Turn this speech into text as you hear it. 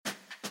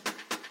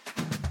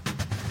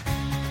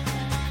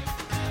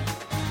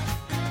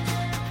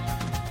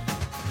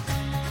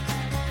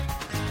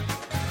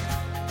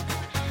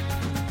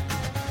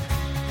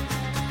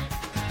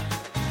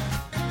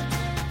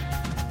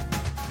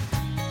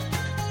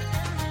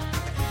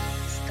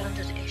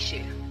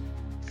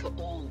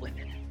all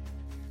women.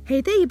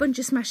 Hey there, you bunch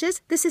of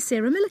smashers. This is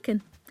Sarah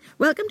Millican.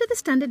 Welcome to the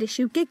Standard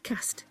Issue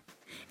Gigcast.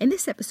 In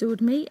this episode,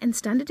 me and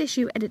Standard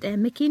Issue editor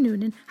Mickey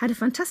Noonan had a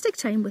fantastic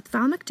time with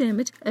Val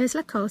McDermid,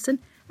 Ursula Carlson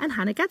and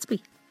Hannah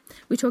Gadsby.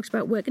 We talked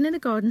about working in a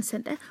garden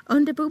centre,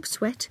 under boob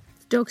sweat,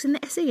 dogs in the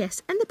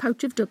SAS and the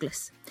Pouch of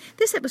Douglas.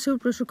 This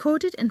episode was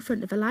recorded in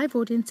front of a live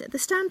audience at the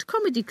Stand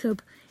Comedy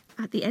Club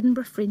at the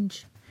Edinburgh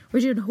Fringe. We're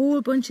doing a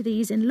whole bunch of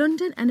these in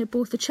London and at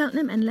both the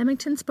Cheltenham and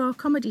Leamington Spa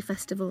comedy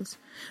festivals.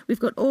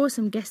 We've got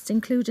awesome guests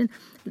including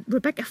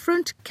Rebecca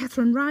Front,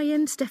 Catherine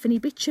Ryan, Stephanie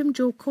Beecham,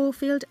 Joe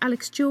Caulfield,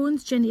 Alex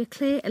Jones, Jenny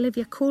Clay,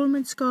 Olivia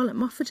Coleman, Scarlett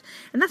Moffat,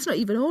 and that's not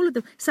even all of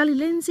them. Sally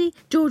Lindsay,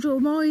 Jojo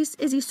Moyes,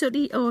 Izzy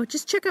Sutty, or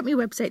just check out my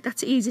website,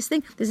 that's the easiest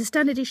thing. There's a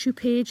Standard Issue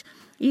page.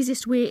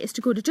 Easiest way is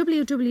to go to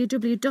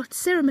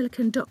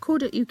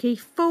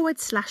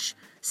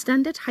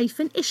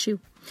www.sarahmillican.co.uk/standard-issue.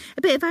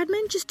 A bit of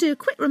admin, just a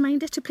quick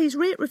reminder to please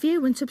rate,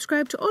 review and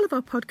subscribe to all of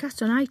our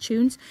podcasts on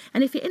iTunes.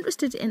 And if you're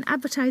interested in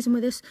advertising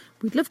with us,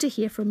 we'd love to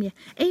hear from you.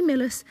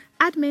 Email us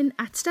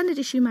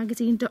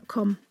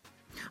admin@standardissuemagazine.com.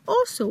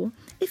 Also,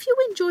 if you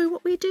enjoy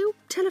what we do,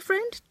 tell a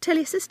friend, tell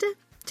your sister,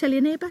 tell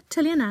your neighbour,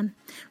 tell your nan.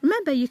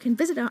 Remember, you can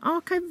visit our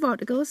archive of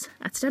articles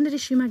at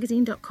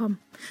standardissuemagazine.com.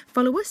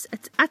 Follow us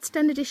at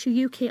Standard Issue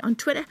UK on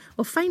Twitter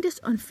or find us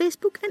on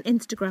Facebook and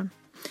Instagram.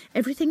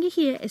 Everything you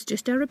hear is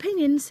just our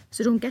opinions,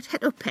 so don't get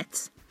het up,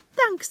 pets.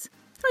 Thanks.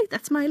 Right,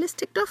 that's my list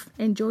ticked off.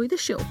 Enjoy the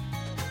show.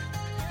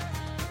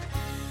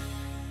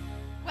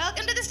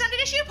 Welcome to the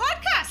Standard Issue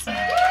podcast.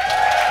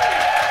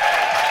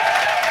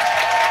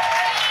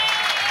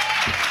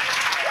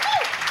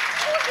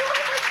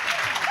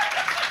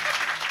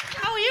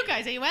 How are you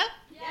guys? Are you well?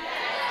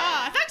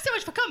 Yeah. Thanks so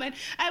much for coming.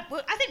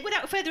 I think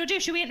without further ado,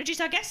 should we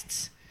introduce our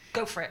guests?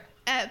 Go for it.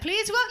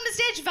 Please welcome to the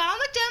stage Val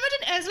McDermid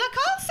and Ursula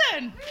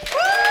Carlson.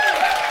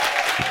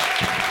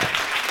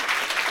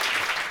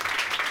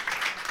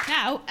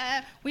 Now,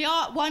 we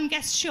are one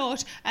guest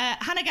short.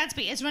 Hannah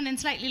Gadsby is running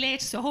slightly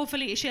late, so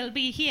hopefully she'll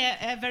be here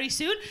very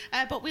soon.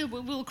 But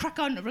we'll crack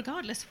on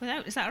regardless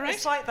without. Is that all right?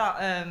 It's like that,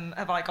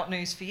 Have I Got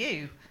News For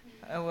You,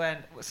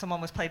 when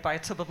someone was played by a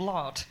tub of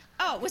lard.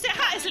 Oh, was it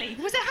Hattersley?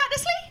 Was it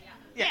Hattersley?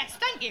 Yeah. Yes,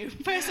 thank you,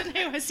 person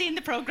who has seen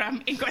the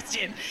programme in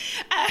question.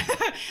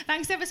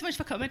 Thanks ever so much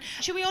for coming.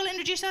 Should we all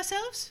introduce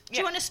ourselves? Do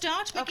you want to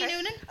start, Mickey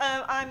Noonan?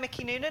 I'm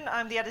Mickey Noonan.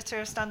 I'm the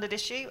editor of Standard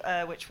Issue,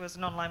 which was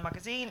an online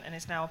magazine and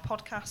is now a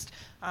podcast.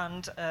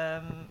 And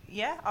have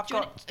you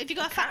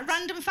got a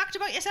random fact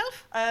about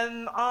yourself?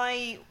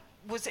 I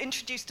was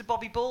introduced to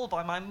Bobby Ball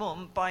by my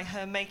mum by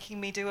her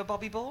making me do a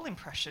Bobby Ball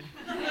impression.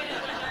 Oh,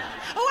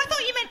 I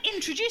thought you meant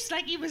introduced,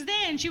 like he was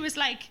there and she was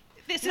like,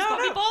 this is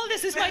Bobby Ball,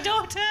 this is my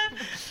daughter.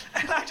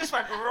 And I just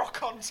went,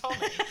 rock on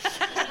Tommy.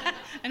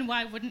 And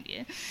why wouldn't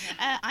you?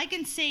 I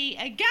can see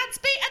Gadsby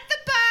at the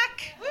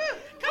back. Woo.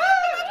 Come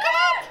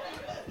on.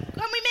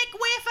 Can we make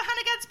way for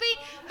Hannah Gadsby?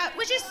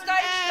 Which is... Stage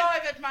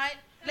dived, mate.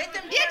 Let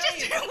them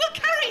carry you. We'll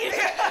carry you.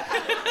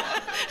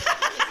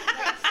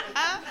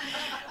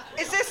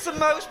 Is this the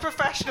most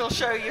professional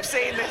show you've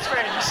seen this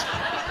Fringe?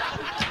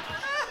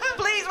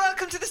 Please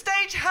welcome to the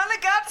stage Hannah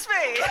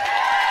Gadsby.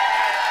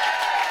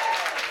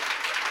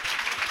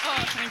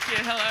 Oh, thank you.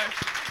 Hello.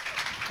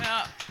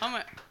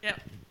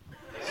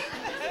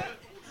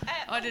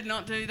 I did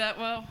not do that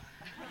well.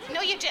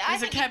 No, you did.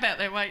 There's a cab out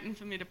there waiting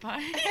for me to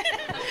pay.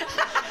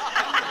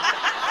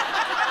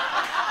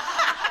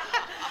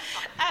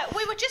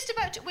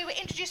 We were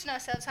introducing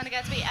ourselves, Hannah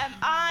Gadsby.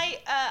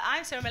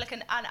 I'm Sarah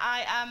Millican, and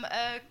I am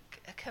a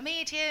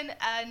comedian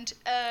and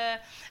a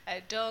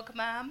dog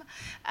mam,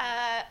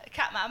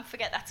 cat mam,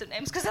 forget that's her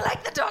names because I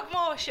like the dog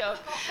more show.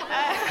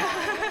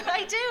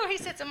 I do, he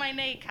sits on my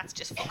knee, cats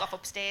just fuck off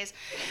upstairs.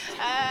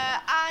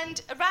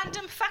 And a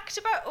random fact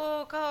about,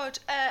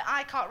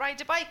 I can't ride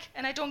a bike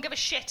and I don't give a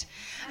shit.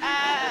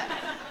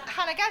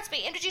 Hannah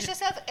Gadsby, introduce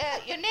yourself,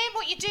 your name,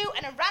 what you do,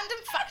 and a random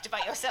fact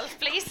about yourself,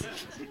 please.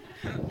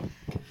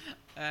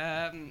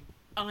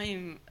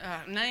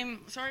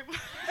 Sorry.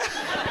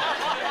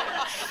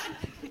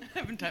 I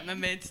haven't taken my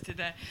meds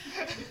today.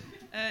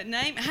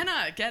 Name,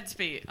 Hannah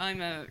Gadsby. I'm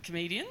a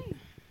comedian.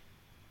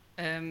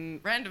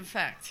 Random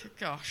fact,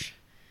 gosh.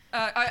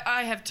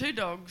 I have 2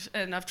 dogs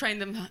and I've trained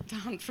them to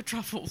hunt for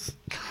truffles.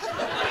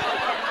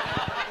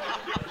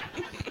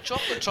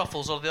 Chocolate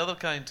truffles or the other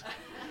kind?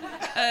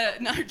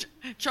 No,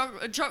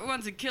 chocolate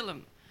ones that kill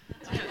them.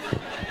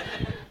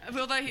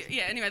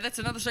 Anyway, that's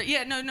another story.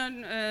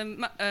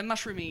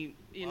 Mushroomy,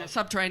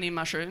 subterranean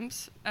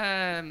mushrooms.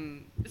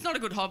 It's not a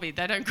good hobby.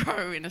 They don't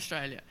grow in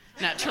Australia,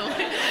 naturally.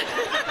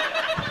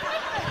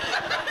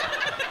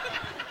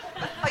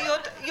 Are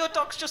your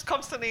dogs just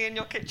constantly in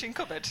your kitchen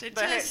cupboard?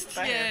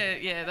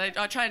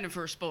 I trained them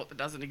for a sport that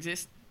doesn't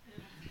exist.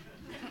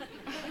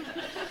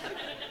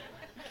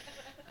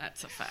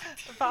 That's a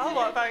fact. Val,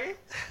 what about you?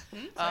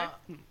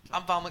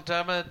 I'm Val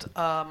McDermid.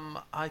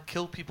 I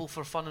kill people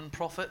for fun and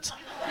profit.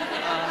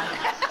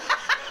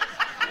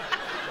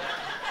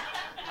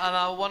 And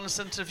I once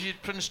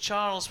interviewed Prince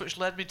Charles, which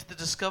led me to the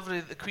discovery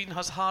that the Queen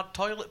has hard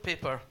toilet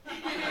paper.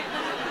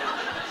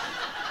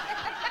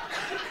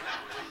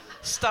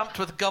 Stamped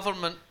with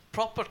government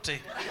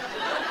property.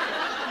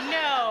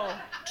 No.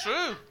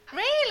 True.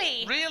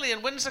 Really? Really,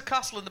 in Windsor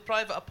Castle in the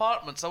private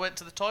apartments, I went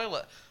to the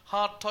toilet.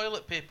 Hard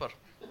toilet paper.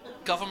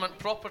 Government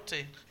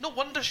property. No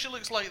wonder she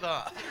looks like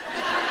that.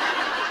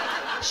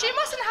 She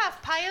mustn't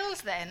have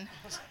piles then.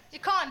 You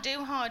can't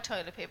do hard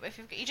toilet paper.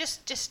 You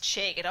just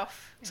shake it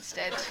off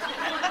instead.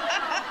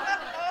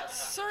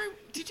 So,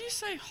 did you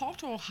say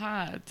hot or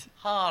hard?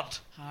 Hard.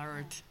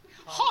 Hard.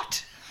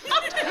 Hot!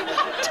 Hot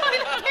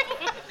toilet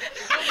paper.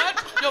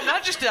 Your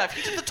Majesty, I've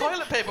heated the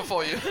toilet paper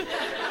for you.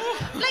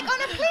 Like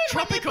on a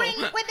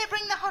plane when they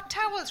bring the hot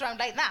towels round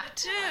like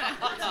that. Yeah.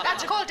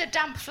 That's called a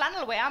damp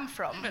flannel where I'm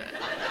from.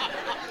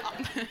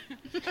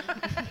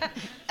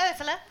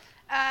 Ursula?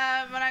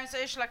 My name's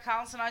Ursula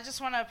Carlson. I just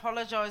want to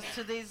apologise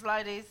to these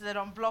ladies that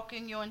I'm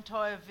blocking your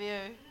entire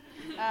view.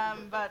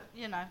 But,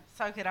 you know,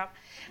 soak it up.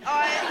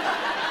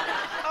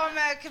 I'm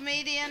a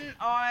comedian.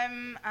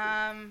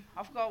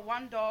 I've got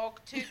one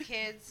dog, 2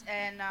 kids,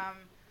 and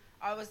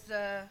I was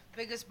the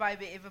biggest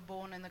baby ever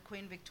born in the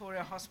Queen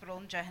Victoria Hospital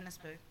in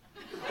Johannesburg.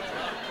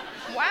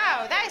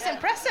 Wow, that is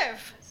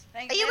impressive.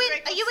 Thank Are you.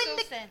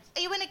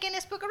 you in a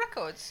Guinness Book of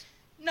Records?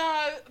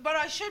 No, but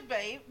I should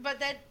be. But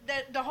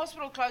the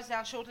hospital closed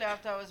down shortly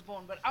after I was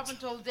born. But up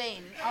until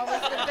then, I was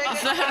the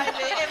biggest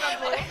baby ever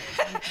born.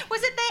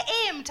 Was it their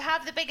aim to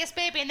have the biggest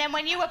baby, and then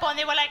when you were born,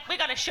 they were like, "We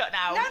got to shut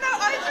now"? No.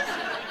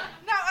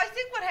 I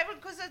think what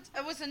happened because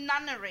it was a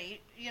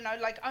nunnery. You know,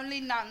 like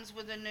only nuns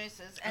were the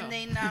nurses. And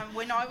then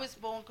when I was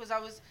born, because I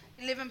was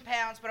 11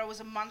 pounds, but I was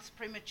a month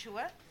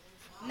premature,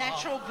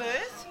 natural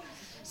birth.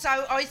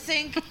 So I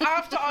think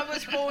after I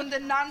was born, the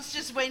nuns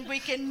just went, we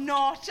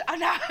cannot. I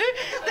know.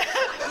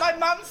 My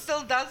mum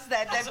still does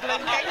that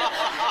blinking.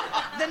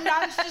 The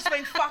nuns just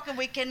went, fuck it,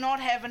 we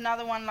cannot have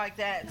another one like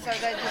that. So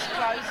they just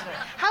closed it.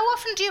 How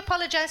often do you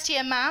apologise to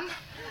your mum?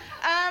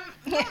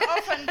 Not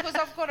often, because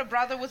I've got a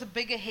brother with a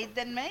bigger head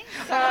than me.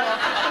 So.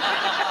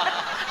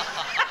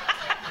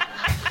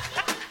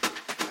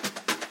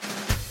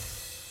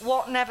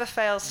 What never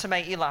fails to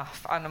make you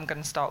laugh? And I'm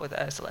going to start with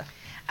Ursula.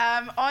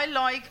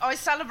 I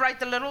celebrate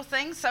the little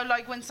things. So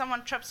like when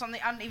someone trips on the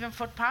uneven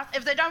footpath,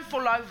 if they don't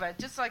fall over,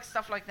 just like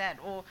stuff like that,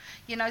 or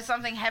you know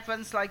something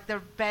happens like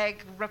their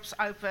bag rips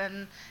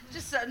open.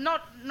 Just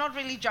not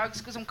really jokes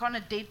because I'm kind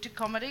of dead to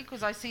comedy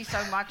because I see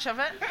so much of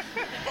it.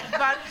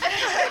 But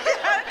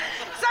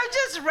so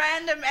just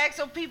random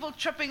acts or people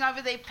tripping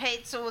over their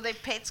pets or their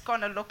pets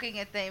kind of looking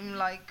at them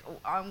like,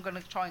 oh, I'm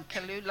gonna try and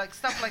kill you, like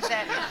stuff like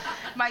that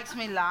makes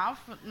me laugh.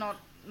 Not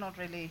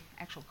really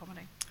actual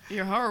comedy.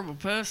 You're a horrible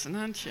person,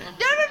 aren't you? No.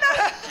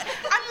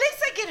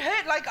 Unless I get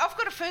hurt. Like, I've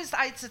got a first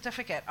aid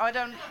certificate. I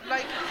don't,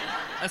 like...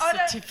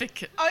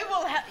 certificate? I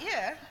will have,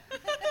 yeah.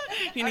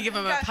 You're going to give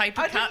them a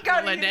paper cut I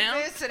while they're didn't go to down?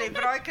 university,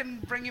 but I can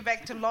bring you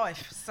back to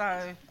life,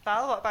 so...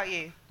 Val, what about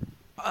you?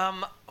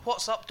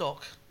 What's Up,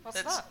 Doc?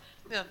 What's that?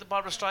 Yeah, the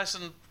Barbara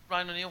Streisand,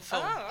 Ryan O'Neill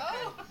film.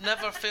 Oh, okay.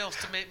 Never fails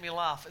to make me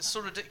laugh. It's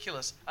so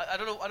ridiculous. I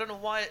don't know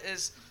why it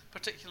is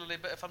particularly,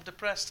 but if I'm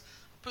depressed,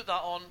 I put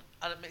that on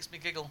and it makes me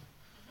giggle.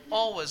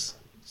 Always.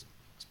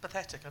 It's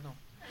pathetic, I know.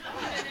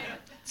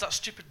 It's that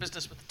stupid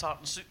business with the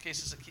tartan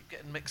suitcases that keep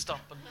getting mixed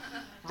up and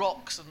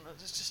rocks, and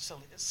it's just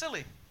silly.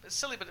 It's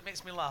silly, but it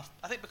makes me laugh.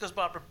 I think because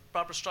Barbara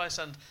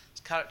Streisand's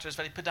character is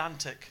very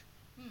pedantic,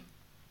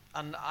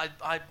 and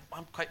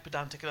I'm quite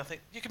pedantic, and I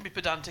think you can be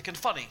pedantic and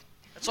funny.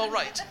 It's all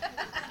right.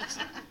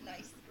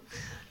 Nice.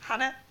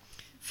 Hannah?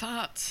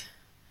 Farts.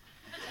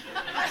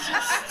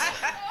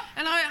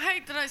 And I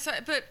hate that I say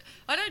it, but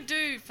I don't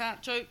do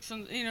fart jokes,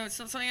 and you know, it's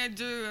not something I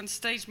do on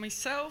stage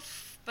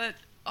myself, but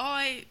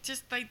they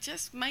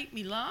just make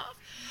me laugh.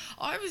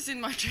 I was in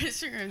my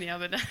dressing room the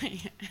other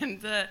day, and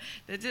the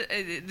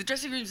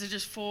dressing rooms are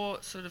just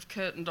 4 sort of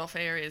curtained off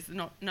areas,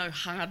 no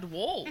hard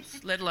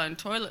walls, let alone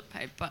toilet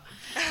paper.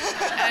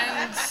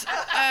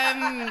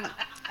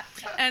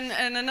 And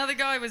another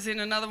guy was in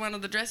another one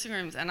of the dressing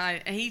rooms, and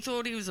he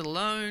thought he was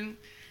alone,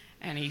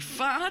 and he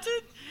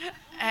farted,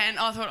 and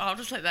I thought, I'll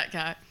just let that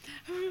go.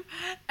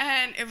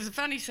 And it was a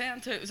funny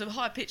sound too. It was a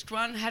high-pitched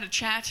one, had a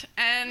chat,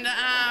 and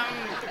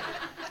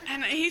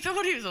he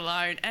thought he was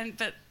alone,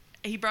 but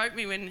he broke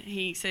me when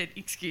he said,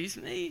 "Excuse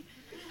me,"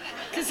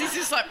 because he's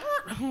just like,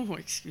 "Oh,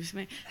 excuse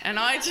me," and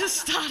I just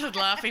started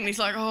laughing. He's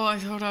like, "Oh, I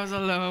thought I was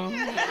alone,"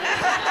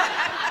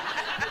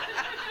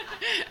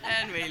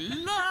 and we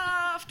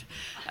laughed.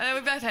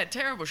 We both had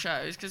terrible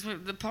shows because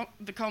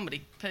the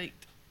comedy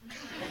peaked.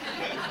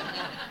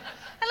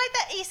 I like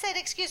that he said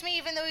excuse me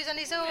even though he's on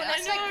his own. Yeah,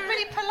 it's like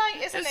really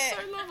polite, isn't it? It's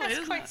so lovely, That's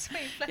isn't quite it?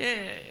 sweet. Bless Yeah,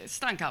 him. it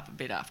stunk up a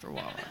bit after a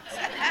while.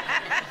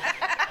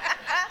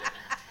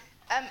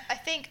 I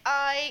think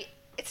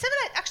it's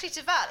similar actually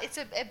to Val. It's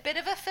a bit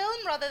of a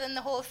film rather than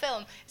the whole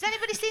film. Has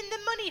anybody seen The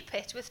Money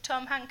Pit with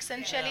Tom Hanks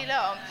and Shelley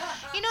Long?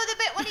 You know the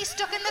bit when he's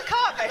stuck in the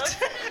carpet?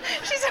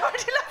 She's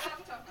already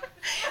laughing.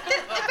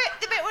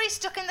 The bit where he's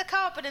stuck in the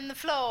carpet in the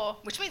floor,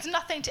 which means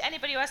nothing to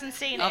anybody who hasn't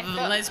seen it. Other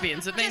than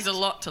lesbians. It means a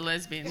lot to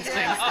lesbians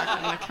being stuck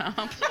in the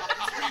carpet.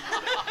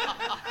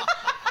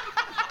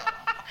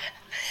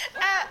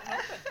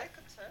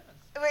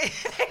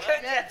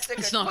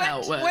 It's not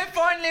how it works. We're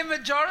finally a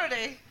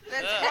majority.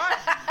 That's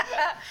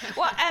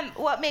fine.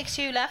 What makes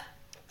you laugh?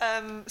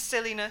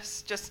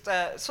 Silliness, just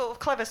sort of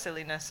clever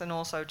silliness, and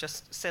also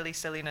just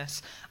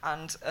silliness.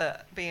 And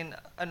being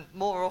a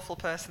more awful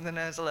person than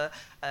Ursula,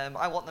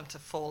 I want them to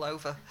fall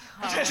over.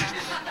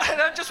 I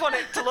don't just want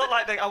it to look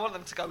like I want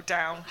them to go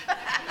down.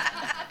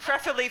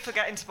 Preferably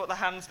forgetting to put the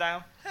hands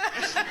down.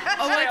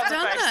 I've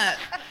done that.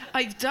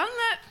 I've done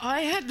that.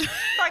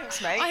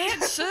 Thanks, mate. I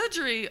had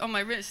surgery on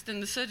my wrist,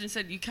 and the surgeon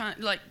said you can't,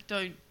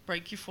 don't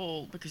break your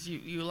fall because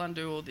you'll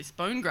undo all this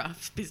bone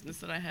graft business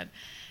that I had.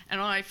 And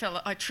I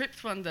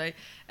tripped one day,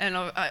 and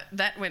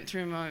that went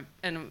through my,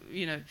 and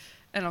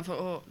I thought,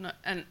 oh no,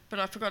 but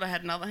I forgot I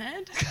had another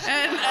hand,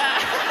 and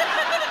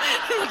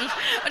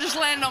I just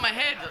landed on my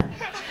head.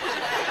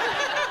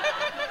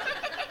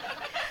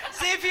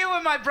 See, if you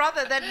were my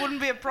brother, that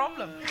wouldn't be a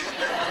problem.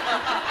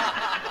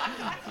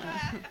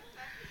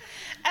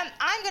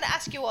 I'm going to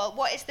ask you all,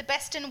 what is the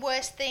best and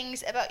worst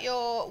things about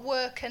your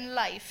work and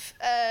life?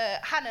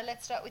 Hannah,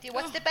 let's start with you.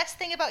 What's the best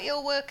thing about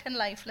your work and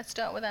life? Let's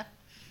start with that.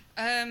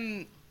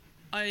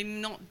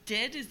 I'm not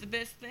dead is the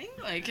best thing.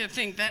 I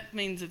think that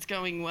means it's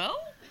going well.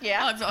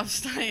 Yeah. I'm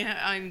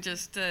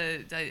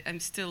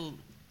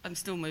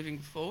still moving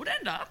forward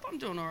and up. I'm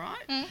doing all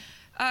right.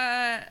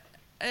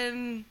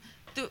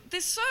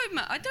 There's so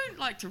much. I don't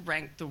like to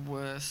rank the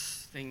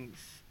worst things.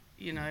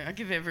 I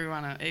give every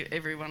one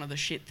of the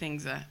shit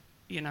things a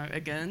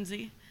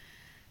Guernsey.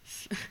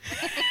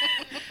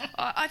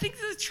 I think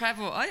the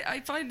travel. I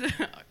find.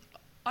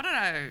 I don't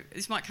know.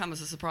 This might come as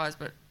a surprise,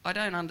 but I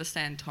don't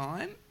understand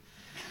time.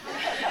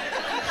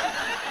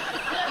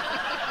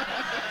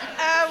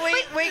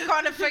 We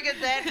kind of figured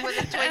that with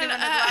a 20-minute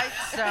late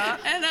start.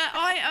 And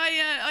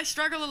I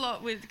struggle a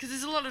lot because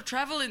there's a lot of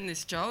travel in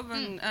this job,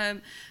 and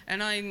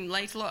I'm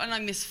late a lot, and I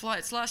miss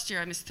flights. Last year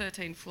I missed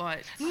 13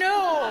 flights.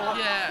 No.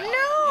 Yeah.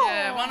 No.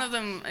 Yeah. One of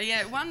them.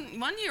 Yeah.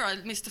 One year I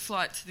missed a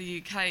flight to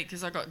the UK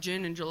because I got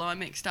June and July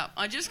mixed up.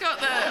 I just got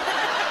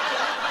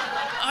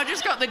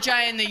the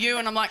J and the U,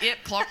 and I'm like,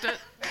 yep, clocked it.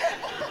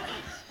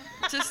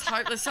 Just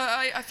hopeless. So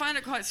I find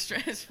it quite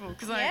stressful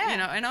because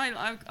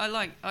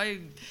I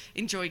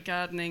enjoy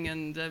gardening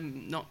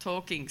and not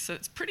talking, so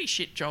it's a pretty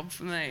shit job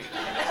for me.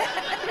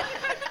 Have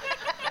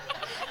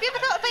you ever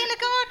thought of being a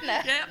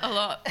gardener? Yeah, a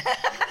lot.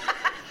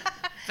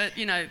 But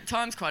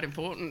time's quite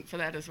important for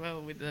that as well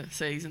with the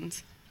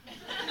seasons.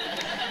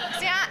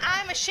 See,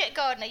 I'm a shit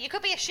gardener. You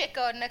could be a shit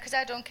gardener because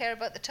I don't care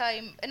about the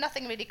time, and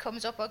nothing really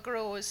comes up or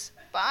grows.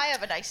 But I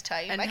have a nice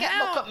time. And I get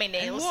muck up my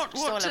nails. What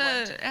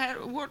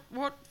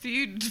for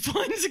you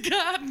defines a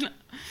gardener?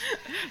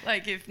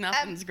 Like if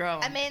nothing's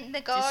growing. I'm in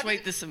the garden. You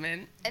sweep the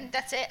cement. And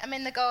that's it. I'm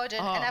in the garden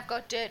and I've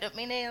got dirt up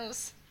my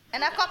nails.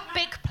 And I've got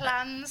big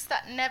plans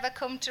that never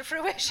come to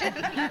fruition.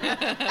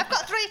 I've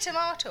got 3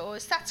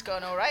 tomatoes. That's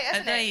gone all right,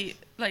 hasn't it?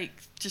 Are they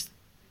just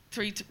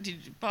 3? Did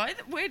you buy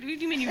them? Where do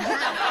you mean you grew them?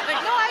 No,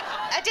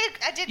 I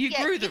did. You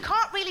grew them. You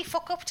can't really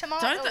fuck up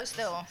tomatoes,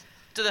 though.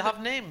 Do they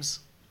have names?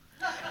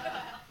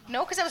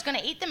 No, because I was going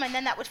to eat them and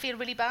then that would feel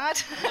really bad.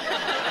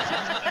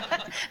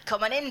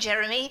 Come on in,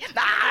 Jeremy.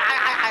 Jeremy?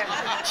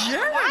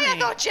 Why I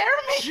got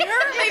Jeremy?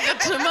 Jeremy the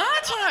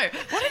tomato.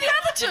 What are the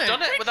other 2? You've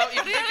done it without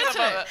even thinking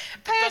about it.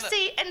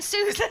 Percy and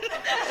Susan.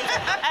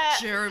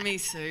 Jeremy,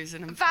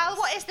 Susan and Val,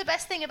 what is the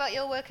best thing about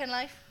your work and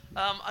life?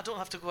 I don't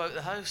have to go out of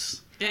the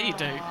house. Yeah, you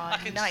do.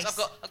 Nice.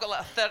 I've got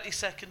like a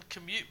 30-second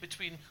commute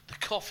between the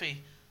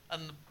coffee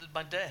and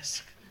my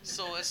desk.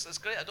 So it's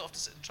great. I don't have to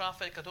sit in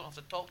traffic. I don't have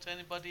to talk to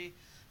anybody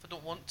if I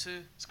don't want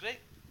to. It's great.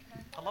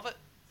 I love it.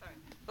 Sorry.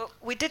 Well,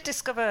 we did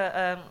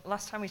discover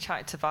last time we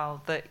chatted to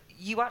Val that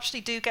you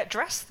actually do get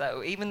dressed,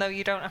 though, even though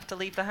you don't have to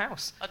leave the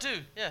house. I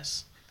do,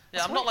 yes.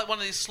 Yeah, I'm not like one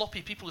of these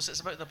sloppy people who sits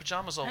about in their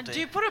pyjamas all day. Do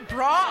you put a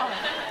bra on?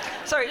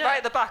 Sorry, right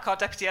at the back, our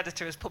deputy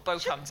editor has put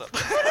both hands up.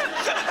 You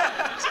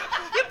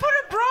put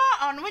a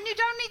bra on when you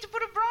don't need to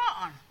put a bra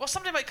on. Well,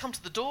 somebody might come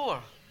to the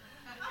door.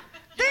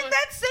 Then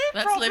that's their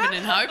That's problem. living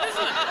in hope,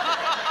 isn't it?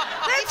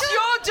 That's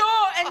your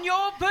door and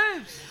your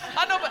boobs.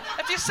 I know, but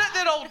if you sit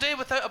there all day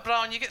without a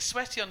bra and you get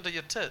sweaty under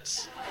your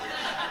tits.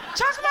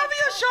 Chuck them over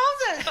your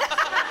shoulders.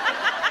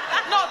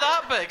 Not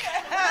that big.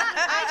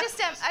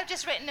 I've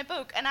just written a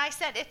book and I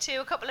sent it to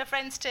a couple of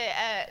friends to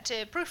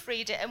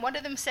proofread it, and one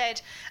of them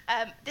said,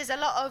 there's a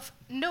lot of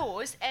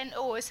no's,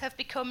 N-O's have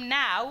become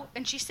now,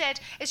 and she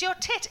said, is your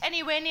tit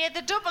anywhere near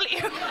the W?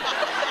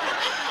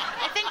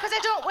 I think because I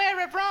don't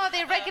wear a bra,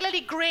 they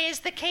regularly graze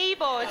the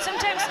keyboard,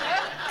 sometimes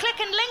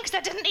clicking links I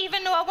didn't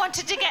even know I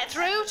wanted to get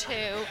through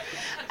to.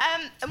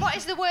 And what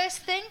is the worst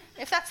thing?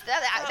 If that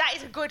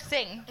is a good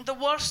thing. The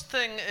worst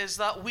thing is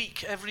that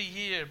week every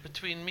year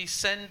between me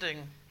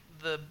sending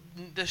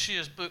this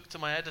year's book to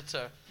my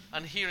editor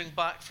and hearing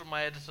back from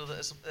my editor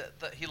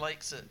that he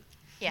likes it.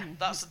 Yeah.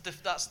 That's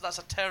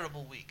a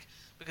terrible week,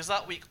 because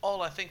that week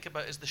all I think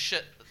about is the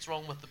shit that's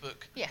wrong with the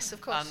book. Yes, of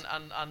course.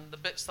 And the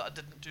bits that I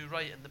didn't do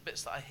right and the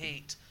bits that I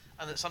hate,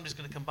 and that somebody's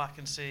going to come back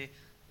and say,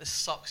 this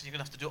sucks and you're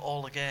going to have to do it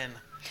all again.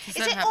 Is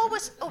it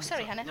always... Oh,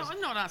 sorry, Hannah. No, I'm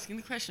not asking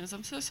the questions.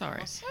 I'm so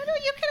sorry. Oh, no,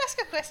 you can ask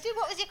a question.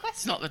 What was your question?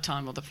 It's not the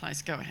time or the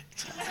place. Go ahead.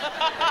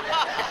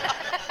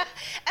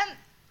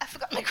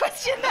 the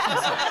question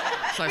now.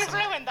 So We've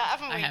sorry. ruined that,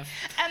 haven't we? I have.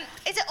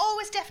 Is it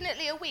always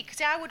definitely a week?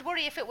 See, I would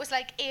worry if it was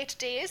like 8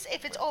 days.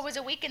 If it's always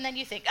a week, and then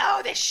you think,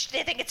 oh, they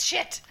think it's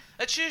shit.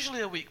 It's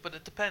usually a week, but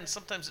it depends.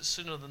 Sometimes it's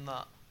sooner than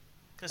that.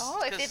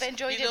 If they've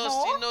enjoyed it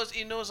more?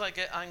 He knows I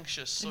get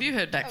anxious. So Have you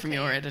heard back from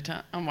your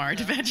editor? I'm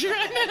worried about you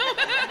right now.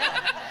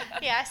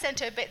 Yeah, I sent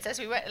her bits as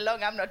we went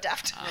along. I'm not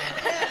daft.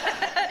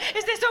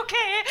 Is this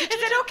okay? Is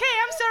it okay?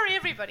 I'm sorry,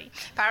 everybody.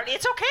 Apparently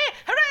it's okay.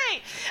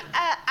 Hooray!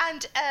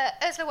 And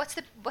Ursula, what's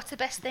the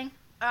best thing?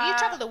 You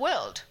travel the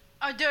world.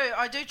 I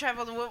do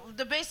travel the world.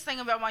 The best thing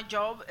about my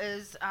job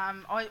is,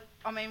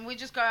 I mean, we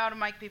just go out and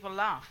make people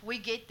laugh. We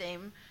get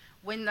them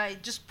when they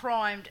just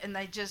primed and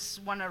they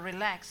just want to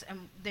relax,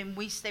 and then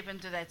we step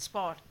into that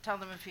spot, tell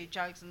them a few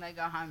jokes, and they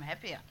go home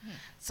happier.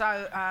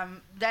 So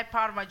that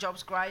part of my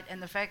job's great,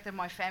 and the fact that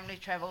my family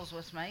travels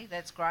with me,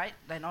 that's great.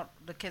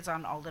 The kids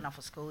aren't old enough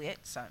for school yet,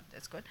 so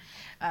that's good.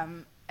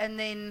 And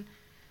then,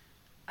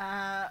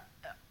 and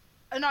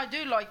I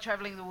do like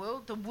travelling the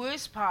world. The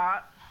worst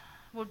part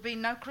would be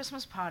no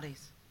Christmas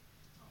parties.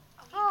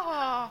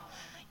 Oh,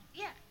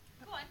 yeah.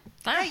 Go on.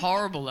 They're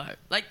horrible though.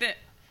 Like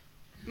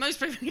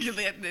most people do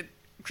the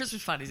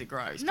Christmas parties are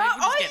gross. No, people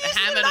just I get used to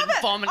hammered love and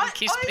it. vomit and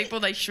kiss people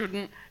they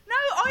shouldn't. No,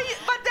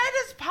 but that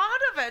is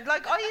part of it.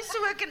 Like, I used to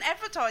work in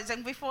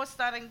advertising before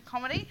starting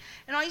comedy,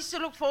 and I used to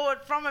look forward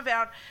from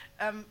about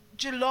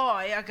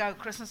July. I go,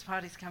 Christmas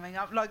party's coming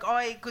up. Like,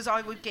 because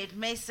I would get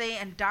messy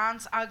and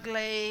dance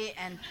ugly,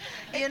 and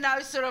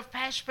sort of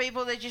pash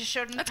people that you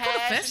shouldn't That's pash.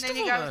 called a And then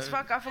you go, festival,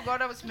 fuck, I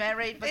forgot I was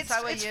married, but so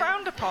are you. It's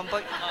frowned upon,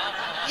 but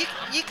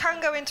you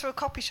can go into a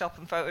copy shop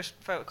and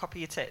photocopy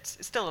your tits.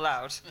 It's still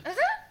allowed. Is it?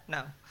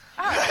 No.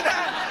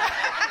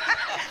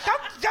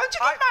 Don't you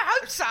get my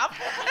hopes up.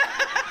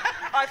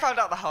 I found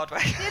out the hard way.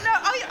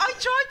 I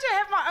tried to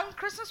have my own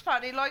Christmas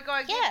party. Like,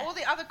 I get Yeah. all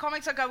the other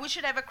comics, I go, we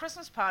should have a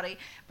Christmas party.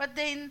 But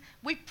then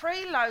we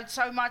preload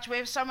so much, we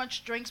have so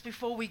much drinks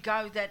before we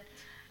go that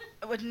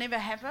it never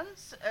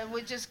happens.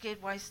 We just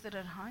get wasted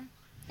at home.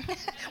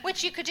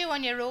 Which you could do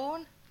on your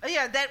own.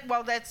 Yeah,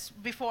 that's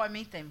before I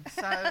meet them.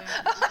 So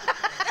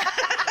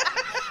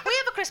We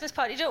have a Christmas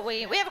party, don't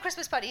we? We have a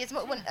Christmas party. It's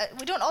when,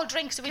 we don't all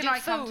drink, so we Can do I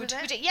come food. to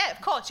that? Yeah,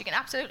 of course, you can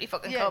absolutely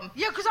fucking come.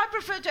 Yeah, because I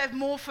prefer to have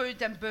more food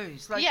than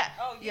booze. Like, Yeah.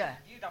 Oh, yeah.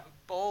 You'd have a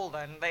ball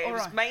then. It All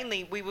was right.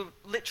 mainly, we were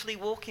literally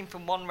walking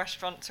from one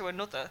restaurant to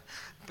another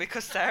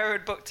because Sarah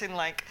had booked in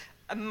like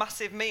a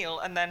massive meal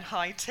and then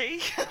high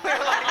tea. We were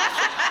like,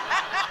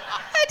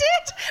 I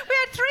did. We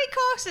had 3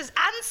 courses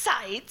and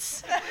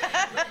sides,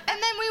 and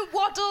then we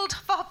waddled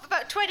for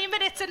about 20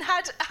 minutes and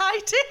had high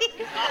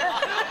tea.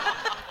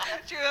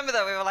 do you remember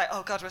that? We were like,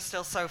 oh God, we're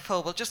still so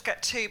full. We'll just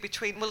get 3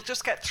 between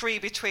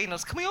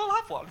us. Can we all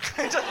have one?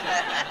 But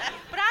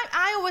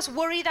I always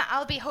worry that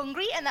I'll be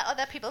hungry and that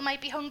other people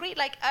might be hungry.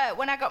 Like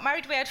when I got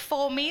married, we had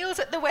 4 meals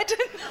at the wedding.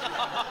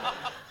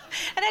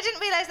 And I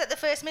didn't realise that the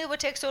first meal would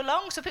take so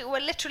long, so people were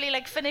literally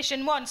like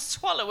finishing one,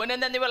 swallowing,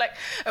 and then they were like,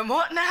 and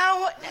what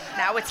now?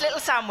 Now it's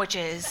little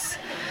sandwiches.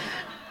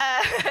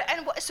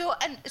 So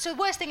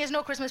worst thing is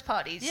no Christmas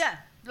parties. Yeah,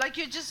 like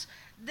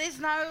there's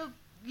no,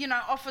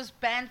 office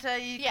banter,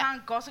 you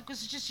can't gossip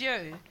because it's just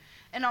you.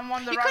 And I'm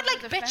on the road. You could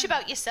like with the bitch family.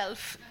 about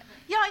yourself.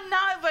 Yeah, I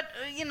know, but,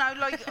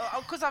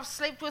 because I've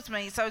slept with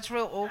me, so it's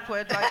real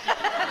awkward. Like,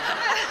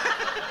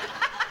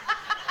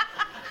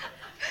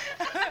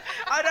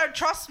 I don't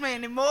trust me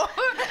anymore.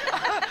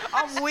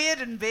 I'm weird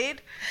in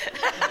bed.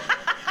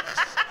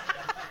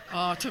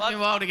 Oh, it took me a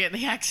while to get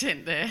the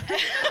accent there.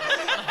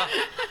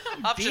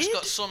 I've just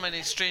got so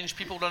many strange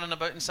people running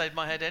about inside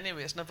my head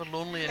anyway. It's never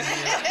lonely in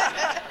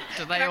here.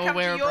 Do they all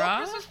wear a bra?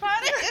 Christmas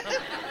party?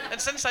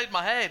 It's inside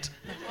my head.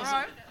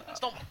 Right.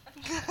 It's not,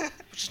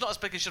 which is not as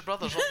big as your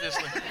brother's,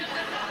 obviously.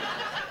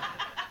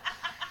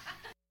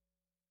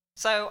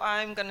 So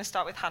I'm going to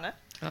start with Hannah.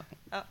 Oh.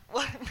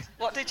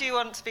 What did you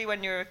want to be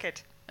when you were a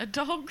kid? A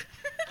dog.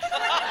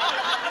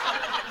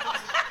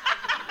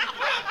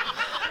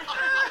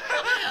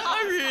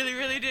 I really,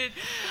 really did.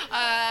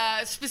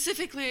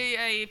 Specifically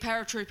a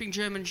paratrooping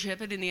German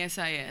Shepherd in the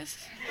SAS.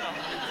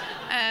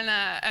 And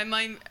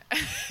I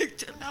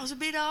was a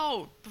bit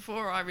old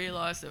before I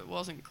realised it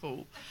wasn't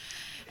cool.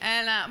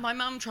 And my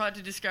mum tried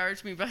to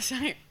discourage me by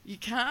saying, you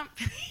can't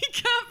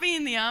be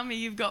in the army,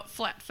 you've got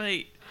flat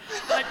feet.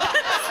 Like,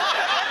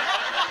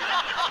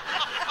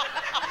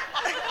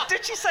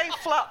 Did she say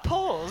flat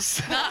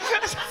paws? no,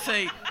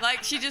 feet.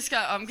 Like, she just go,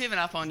 I'm giving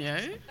up on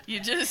you.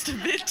 You're just a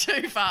bit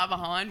too far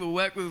behind. We'll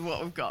work with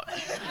what we've got.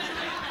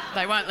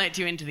 They won't let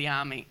you into the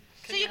army.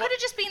 So you could have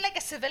just been like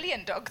a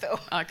civilian dog, though.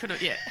 I could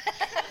have, yeah.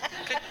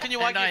 Can you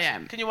And wag I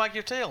am. Can you wag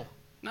your tail?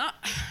 No,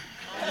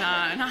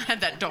 I had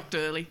that docked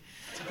early.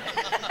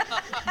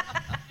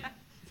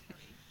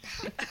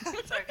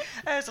 Sorry.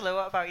 Ursula,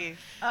 what about you?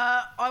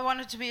 I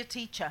wanted to be a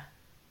teacher.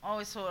 I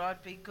always thought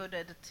I'd be good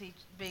at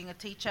being a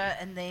teacher,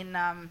 and then...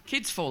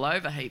 Kids fall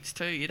over heaps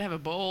too. You'd have a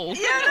ball.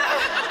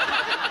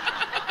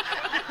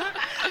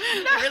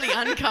 Really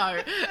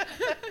unco.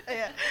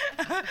 Yeah.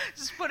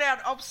 Just put out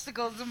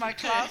obstacles in my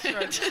classroom.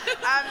 But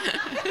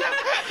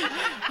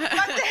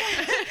then,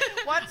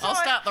 I'll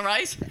start the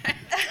race.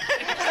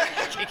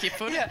 Kick your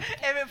foot. Yeah,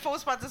 and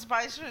forced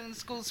participation in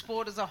school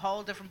sport is a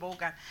whole different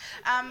ballgame.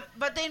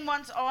 But then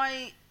once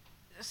I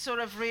sort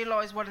of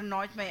realised what a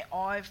nightmare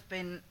I've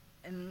been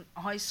in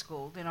high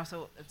school, then I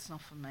thought, it's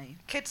not for me.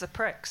 Kids are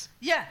pricks.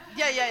 Yeah.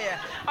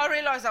 I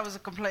realised I was a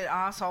complete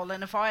arsehole,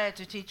 and if I had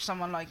to teach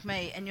someone like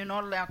me, and you're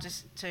not allowed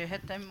to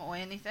hit them or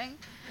anything,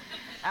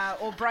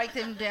 or break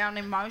them down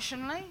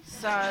emotionally,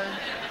 so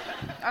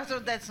I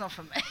thought, that's not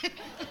for me.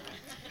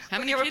 How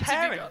many You're kids a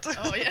have you parent. got?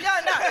 Oh, yeah.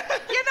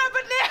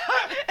 But now...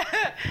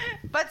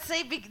 But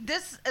see,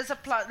 this is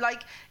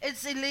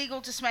it's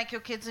illegal to smack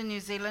your kids in New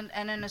Zealand,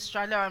 and in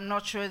Australia, I'm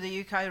not sure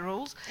the UK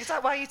rules. Is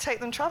that why you take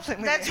them travelling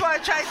with That's you? why I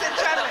take them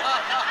travelling.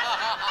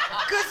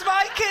 Because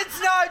my kids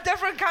know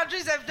different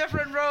countries have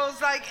different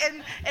rules. Like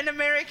in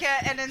America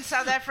and in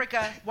South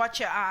Africa, watch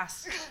your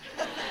ass.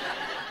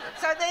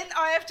 So then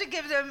I have to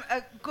give them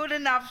a good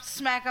enough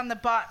smack on the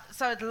butt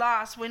so it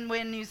lasts. When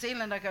we're in New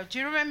Zealand, I go, do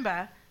you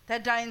remember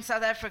that day in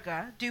South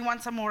Africa? Do you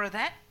want some more of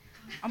that?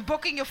 I'm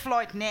booking your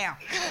flight now.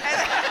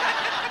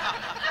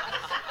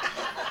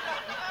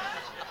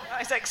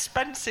 That is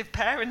expensive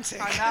parenting.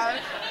 I know.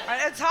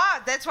 And it's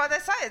hard. That's why they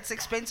say it's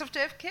expensive to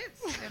have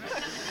kids. You know?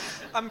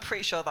 I'm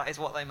pretty sure that is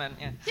what they meant,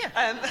 yeah.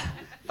 Yeah.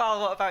 Val,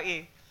 what about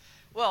you?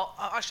 Well,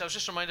 actually, I was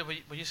just reminded when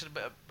you said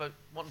about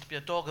wanting to be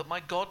a dog, that my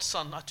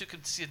godson, I took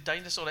him to see a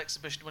dinosaur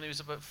exhibition when he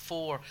was about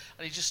 4,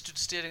 and he just stood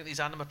staring at these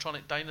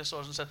animatronic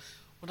dinosaurs and said,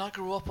 when I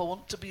grow up, I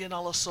want to be an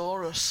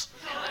Allosaurus.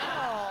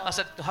 I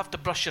said, you'll have to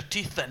brush your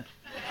teeth then.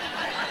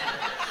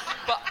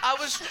 But I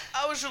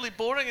was really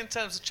boring in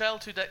terms of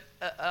childhood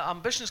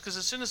ambitions, because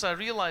as soon as I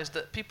realised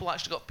that people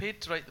actually got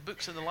paid to write the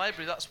books in the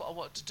library, that's what I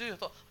wanted to do. I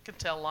thought, I can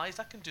tell lies,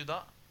 I can do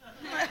that.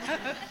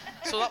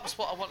 So that was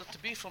what I wanted to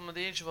be from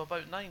the age of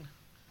about 9.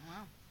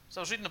 Wow. So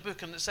I was reading a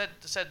book, and it said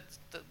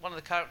that one of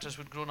the characters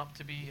had grown up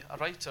to be a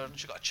writer, and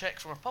she got a cheque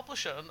from her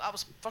publisher, and that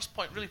was the first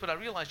point really when I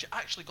realised you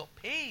actually got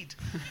paid.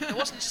 It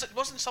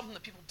wasn't something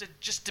that people did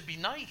just to be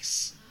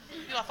nice.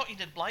 You know, I thought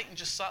Enid Blyton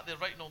just sat there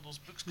writing all those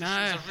books because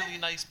she was a really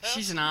nice person.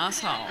 She's an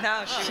arsehole.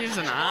 No, she was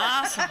an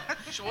arsehole.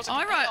 She was a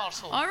complete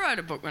arsehole. I wrote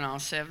a book when I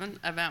was 7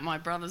 about my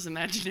brother's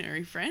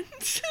imaginary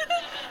friends.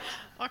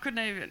 I couldn't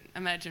even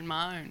imagine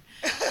my own.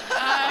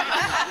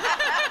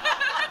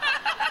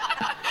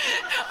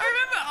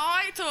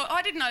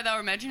 I didn't know they were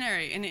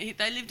imaginary, and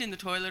they lived in the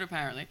toilet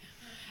apparently,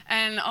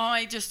 and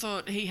I just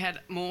thought he had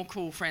more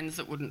cool friends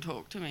that wouldn't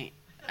talk to me.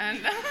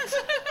 And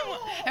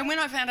when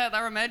I found out they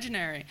were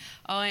imaginary,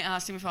 I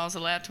asked him if I was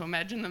allowed to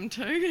imagine them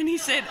too, and he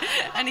said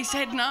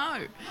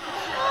no.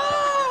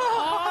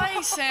 I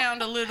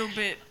sound a little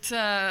bit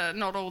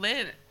not all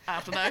there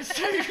after those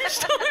 2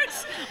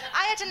 stories.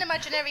 I had an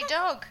imaginary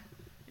dog.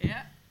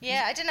 Yeah.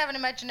 Yeah, I didn't have an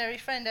imaginary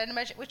friend,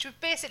 which was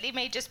basically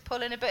me just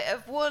pulling a bit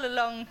of wool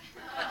along.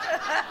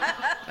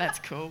 That's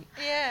cool.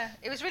 Yeah,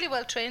 it was really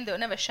well trained though,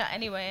 never shot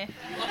anyway.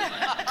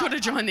 Could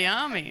have joined the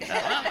army.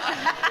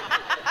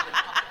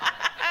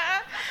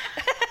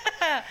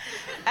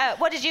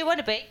 What did you want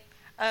to be?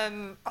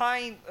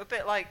 I, a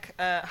bit like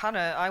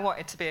Hannah, I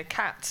wanted to be a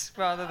cat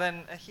rather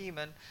than a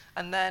human,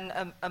 and then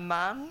a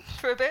man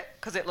for a bit,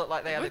 because it looked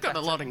like they had We've got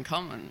a lot in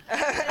common.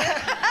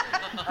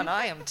 And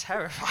I am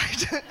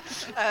terrified.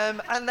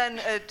 And then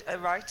a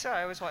writer,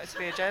 I always wanted to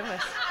be a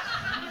journalist.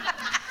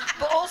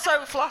 But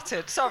also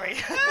flattered, sorry.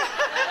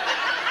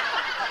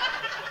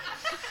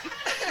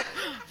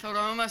 Thought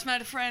I almost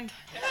made a friend.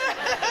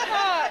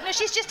 Oh, no,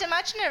 she's just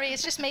imaginary,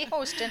 it's just me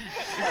hosting.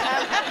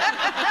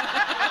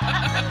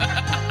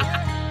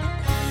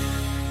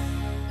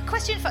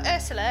 Question for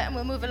Ursula, and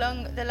we'll move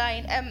along the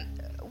line.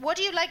 What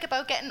do you like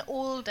about getting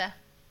older?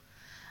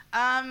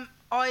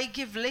 I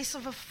give less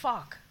of a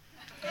fuck.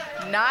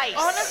 Nice.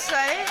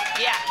 Honestly.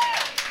 Yeah.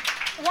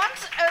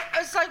 Once,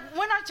 it's like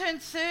when I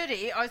turned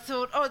 30, I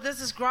thought, oh,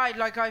 this is great.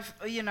 Like I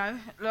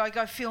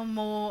feel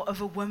more of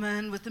a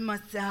woman within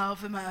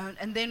myself and my own.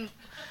 And then,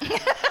 but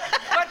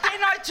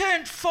then I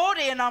turned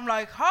 40 and I'm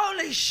like,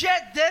 holy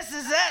shit, this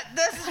is it.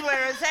 This is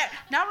where it's at.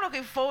 Now I'm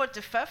looking forward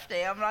to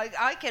 50. I'm like,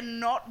 I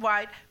cannot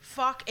wait.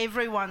 Fuck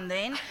everyone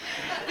then.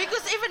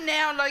 Because even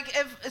now, like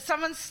if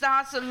someone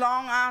starts a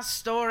long ass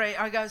story,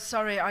 I go,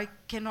 sorry, I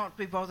cannot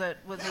be bothered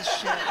with this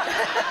shit.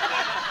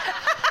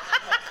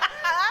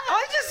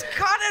 I just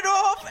cut it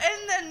off,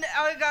 and then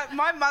I go,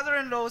 my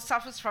mother-in-law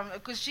suffers from it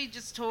because she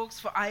just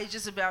talks for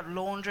ages about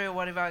laundry or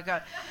whatever. I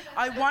go,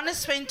 I want to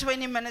spend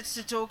 20 minutes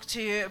to talk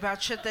to you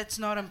about shit that's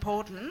not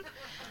important,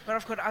 but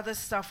I've got other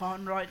stuff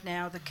on right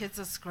now. The kids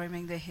are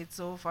screaming their heads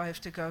off. I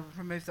have to go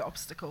remove the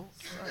obstacles.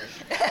 So.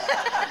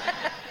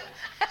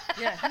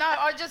 Yeah, no,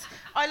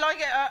 I like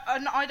it,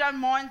 and I don't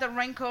mind the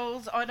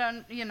wrinkles. I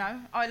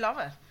love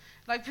it.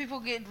 Like, people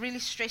get really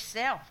stressed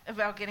out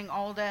about getting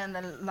older and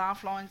the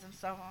laugh lines and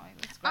stuff.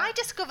 I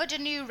discovered a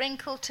new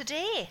wrinkle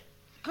today.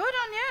 Good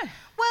on you.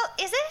 Well,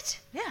 is it?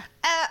 Yeah.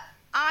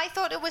 I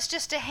thought it was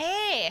just a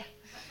hair.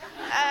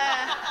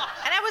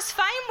 And I was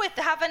fine with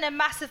having a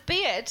massive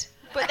beard.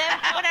 But then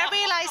when I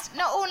realised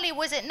not only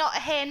was it not a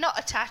hair not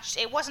attached,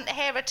 it wasn't a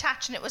hair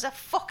attached and it was a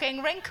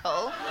fucking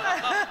wrinkle.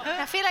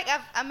 I feel like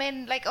I'm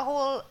in like a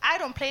whole... I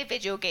don't play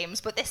video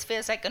games, but this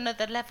feels like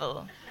another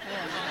level.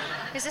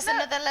 Yeah. Is this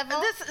another level?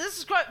 This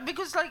is great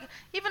because, like,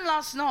 even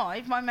last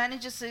night, my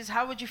manager says,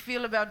 how would you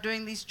feel about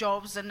doing these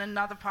jobs in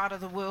another part of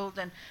the world?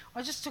 And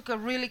I just took a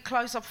really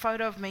close-up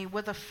photo of me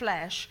with a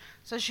flash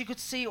so she could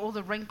see all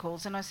the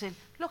wrinkles. And I said,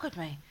 look at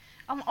me.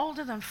 I'm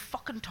older than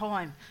fucking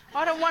time.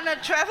 I don't want to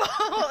travel.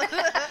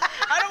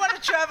 I don't want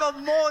to travel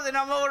more than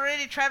I'm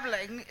already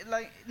traveling.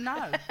 Like,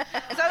 no.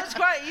 So it's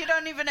great. You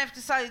don't even have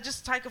to say,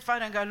 just take a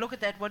photo and go, look at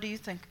that. What do you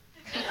think?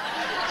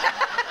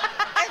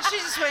 And she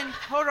just went,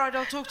 all right,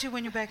 I'll talk to you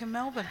when you're back in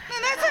Melbourne.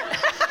 And that's it.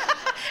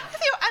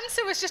 Your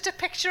answer was just a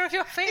picture of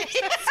your face.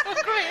 That's so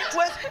great.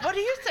 What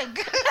do you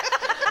think?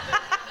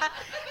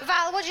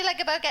 Val, what do you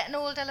like about getting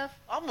older, love?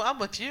 I'm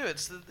with you.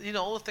 It's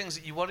all the things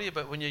that you worry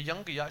about when you're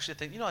younger. You actually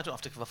think, I don't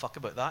have to give a fuck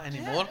about that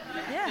anymore.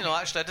 Yeah.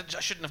 Actually, I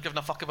shouldn't have given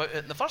a fuck about it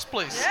in the first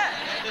place.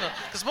 Yeah.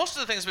 Because most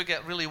of the things we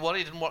get really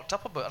worried and worked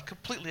up about are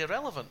completely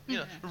irrelevant.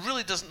 It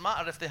really doesn't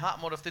matter if they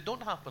happen or if they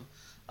don't happen.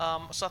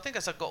 So I think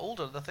as I got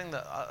older, the thing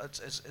that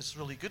is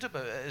really good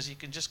about it is you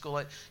can just go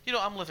like,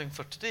 I'm living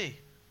for today.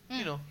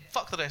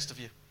 Fuck the rest of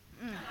you.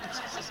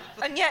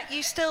 And yet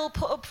you still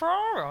put a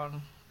bra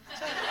on.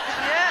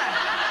 Yeah.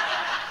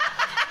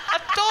 I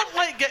don't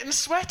like getting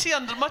sweaty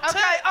under my tits.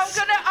 Okay,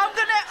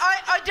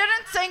 I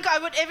didn't think I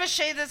would ever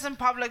share this in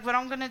public, but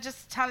I'm gonna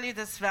just tell you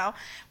this, Val.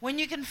 When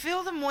you can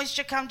feel the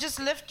moisture come, just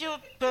lift your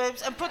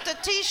boobs and put the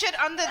t-shirt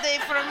under there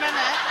for a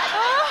minute.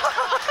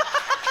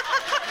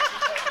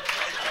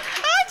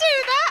 I do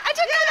that. I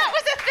didn't know that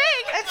was a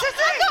thing. It's a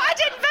thing. I thought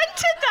I'd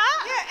invented that.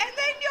 Yeah, and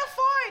then you're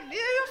fine.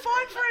 You're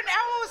fine for an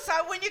hour or so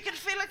when you can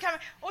feel it coming.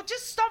 Or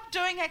just stop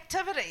doing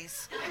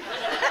activities.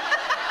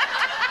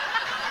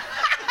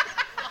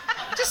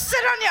 Just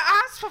sit on your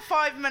ass for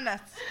 5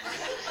 minutes.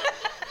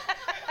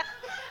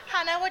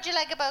 Hannah, what do you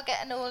like about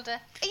getting older?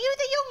 Are you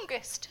the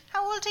youngest?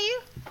 How old are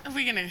you? Are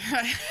we gonna?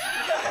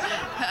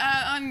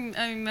 I'm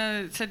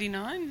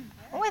 39.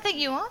 Oh, I think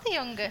you are the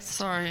youngest.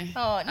 Sorry.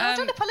 Oh, no,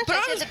 don't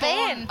apologise. You're the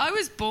bane. I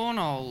was born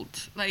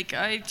old. Like,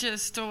 I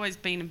just always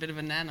been a bit of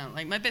a nana.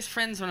 Like, my best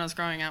friends when I was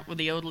growing up were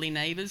the elderly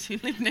neighbours who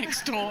lived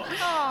next door. It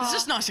was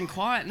just nice and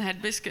quiet and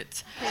had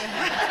biscuits.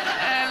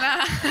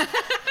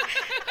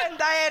 And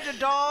they had a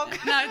dog.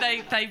 No,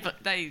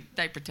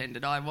 they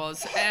pretended I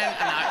was.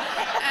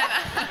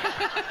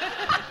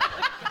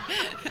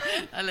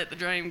 I let the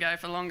dream go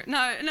for longer. No,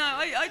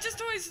 I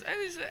just always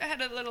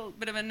had a little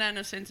bit of a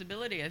nana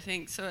sensibility, I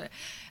think. So,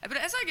 but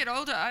as I get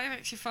older, I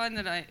actually find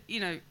that I,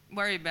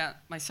 worry about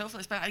myself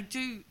less. But I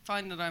do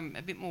find that I'm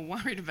a bit more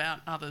worried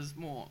about others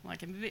more.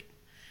 Like I'm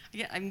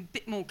a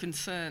bit more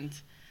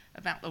concerned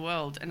about the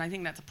world, and I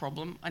think that's a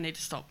problem. I need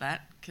to stop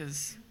that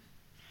because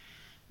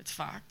it's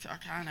fucked. I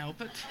can't help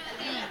it.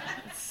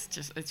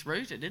 It's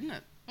rooted, isn't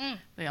it?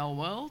 The old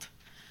world.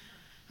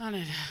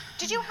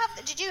 Did you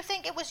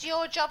think it was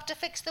your job to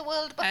fix the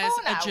world before As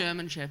now? a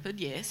German Shepherd,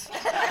 yes.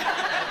 I'd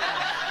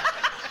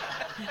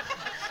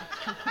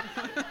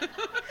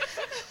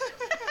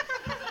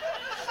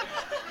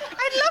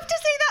love to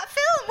see that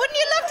film. Wouldn't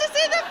you love to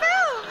see the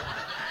film?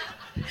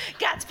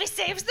 Gadsby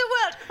saves the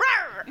world.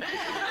 Rawr!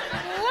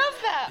 Love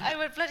that. I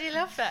would bloody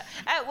love that.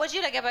 What do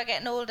you like about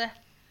getting older?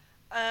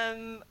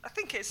 I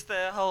think it's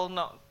the whole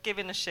not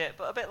giving a shit,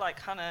 but a bit like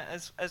Hannah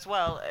as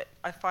well.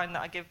 I find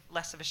that I give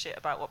less of a shit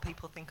about what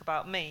people think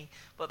about me,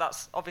 but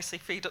that's obviously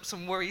freed up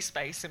some worry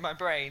space in my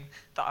brain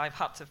that I've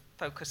had to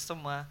focus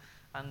somewhere.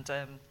 And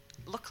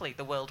luckily,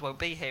 the world won't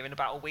be here in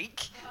about a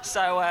week.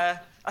 So I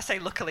say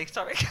luckily,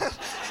 sorry.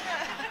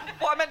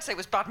 What I meant to say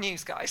was bad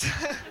news, guys.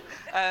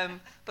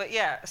 But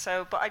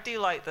I do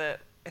like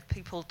that if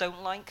people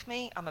don't like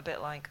me, I'm a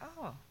bit like,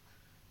 oh,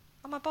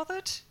 am I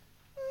bothered?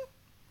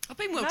 I've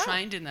been well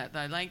trained in that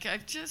though. Like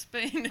I've just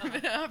been,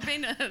 I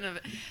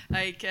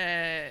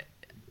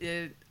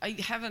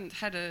haven't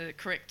had a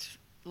correct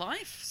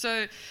life.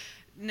 So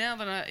now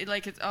that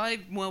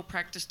I'm well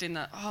practiced in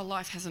that. Oh,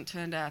 life hasn't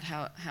turned out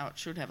how it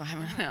should have.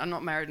 I'm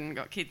not married and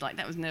got kids. Like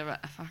that was never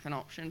a fucking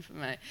option for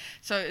me.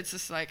 So it's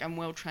just like I'm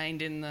well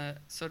trained in the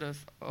sort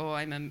of. Oh,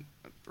 I'm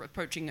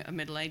approaching a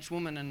middle-aged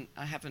woman and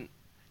I haven't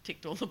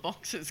ticked all the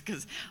boxes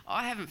because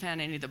I haven't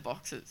found any of the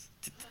boxes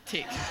to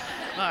tick.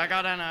 Like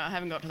I don't know, I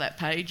haven't got to that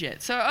page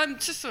yet. So I'm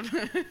just sort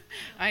of,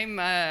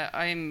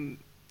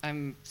 I'm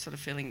sort of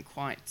feeling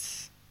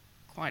quite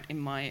in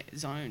my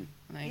zone.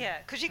 Yeah,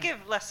 because you give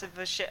less of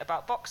a shit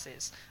about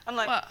boxes, and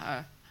like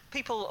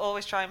people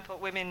always try and put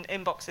women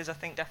in boxes. I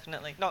think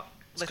definitely not.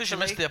 It's because you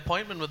missed the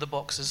appointment with the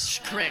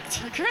boxes.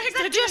 Correct. Is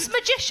that just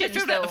magicians,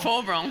 filled out the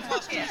form wrong.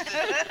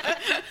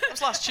 It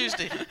was last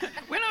Tuesday.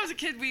 When I was a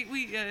kid,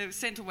 we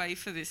sent away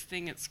for this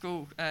thing at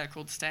school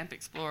called Stamp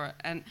Explorer,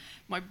 and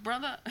my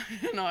brother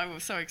and I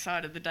were so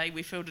excited the day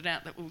we filled it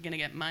out that we were going to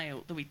get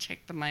mail, that we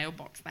checked the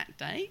mailbox that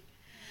day.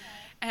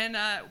 And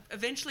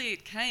eventually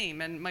it came,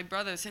 and my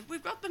brother said,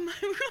 we've got the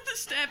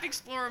Stamp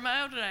Explorer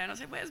mail today. And I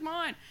said, where's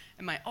mine?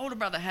 And my older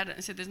brother had it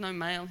and said, there's no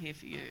mail here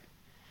for you.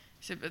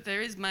 He said, but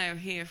there is mayo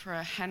here for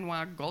a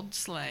Hanwha god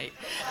slay.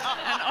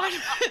 I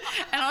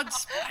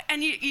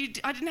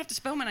didn't have to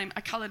spell my name.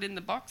 I coloured in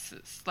the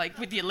boxes, like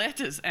with your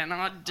letters, and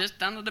I'd just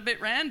done it a bit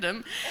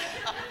random.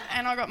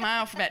 And I got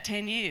mail for about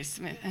 10 years,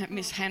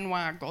 Miss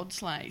Hanwha god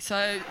slay. So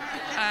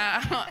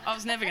I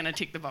was never going to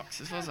tick the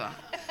boxes, was I?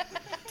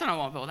 Don't know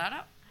why I brought that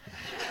up.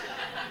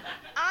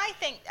 I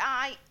think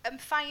I am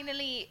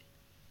finally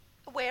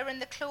wearing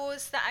the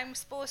clothes that I'm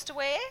supposed to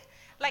wear.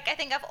 Like, I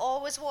think I've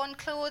always worn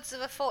clothes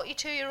of a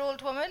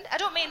 42-year-old woman. I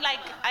don't mean like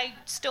I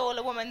stole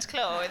a woman's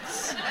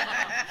clothes.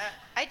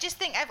 I just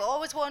think I've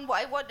always worn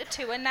what I wanted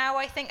to, and now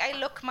I think I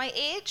look my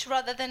age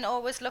rather than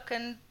always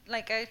looking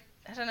like I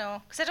don't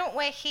know. Because I don't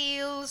wear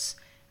heels,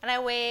 and I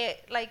wear,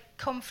 like,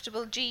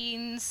 comfortable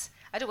jeans.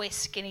 I don't wear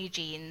skinny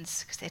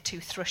jeans because they're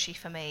too thrushy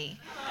for me.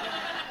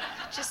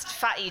 Just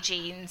fatty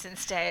jeans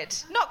instead.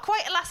 Not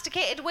quite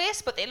elasticated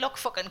waist, but they look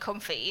fucking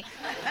comfy.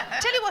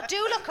 Tell you what do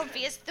look comfy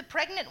is the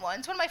pregnant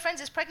ones. One of my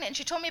friends is pregnant and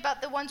she told me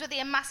about the ones with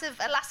the massive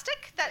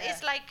elastic that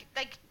is like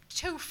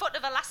 2 foot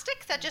of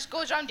elastic that just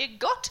goes around your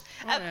gut.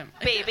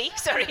 Baby,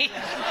 sorry.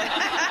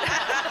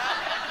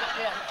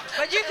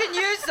 But you can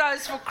use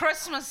those for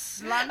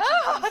Christmas lunch.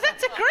 Oh,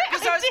 that's a great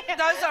idea.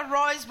 Those are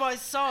rise by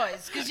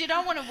size, because you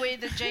don't want to wear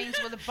the jeans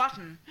with a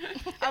button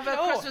over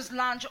Christmas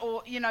lunch,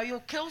 or, you know, you'll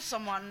kill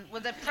someone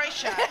with the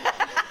pressure.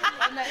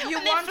 and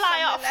you want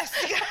fly off.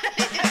 Elastic.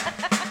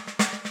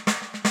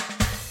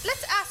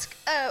 Let's ask,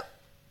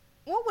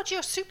 what would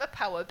your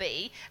superpower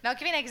be? Now, I'll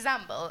give you an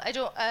example. I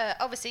don't,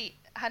 obviously,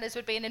 Hannah's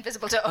would be an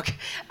invisible dog.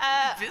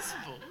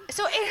 Invisible?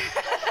 So,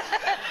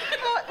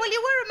 well,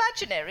 you were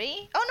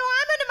imaginary. Oh, no,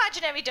 I'm an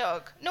imaginary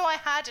dog. No, I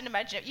had an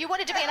imaginary. You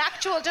wanted to be an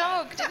actual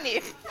dog, didn't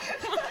you?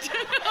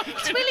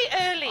 It's really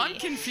early. I'm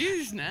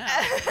confused now.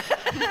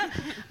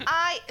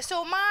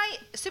 So my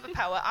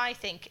superpower, I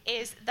think,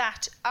 is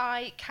that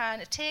I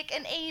can take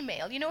an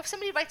email. You know, if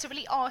somebody writes a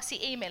really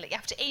arsey email, like you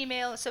have to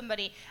email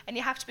somebody and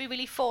you have to be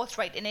really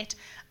forthright in it,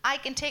 I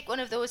can take one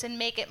of those and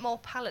make it more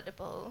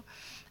palatable.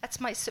 That's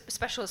my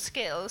special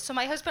skill. So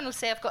my husband will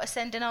say I've got to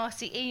send an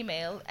arsey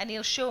email and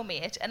he'll show me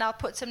it and I'll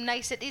put some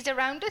niceties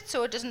around it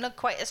so it doesn't look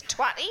quite as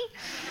twatty.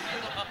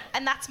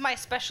 And that's my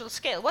special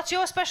skill. What's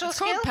your special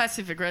skill? It's called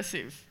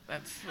passive-aggressive.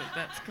 That's what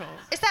that's called.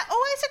 Is that...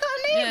 Oh, has it got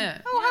a name?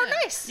 Yeah. Oh, how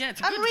nice. Yeah,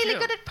 it's a I'm good really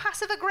skill. good at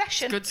passive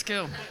aggression. It's a good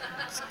skill.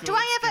 Do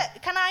I ever...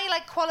 Can I,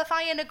 like,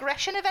 qualify an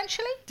aggression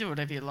eventually? Do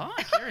whatever you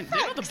like.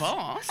 You're the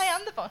boss. I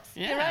am the boss.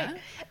 Yeah. You're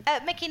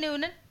right. Mickey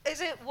Noonan.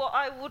 Is it what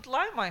I would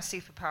like my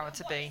superpower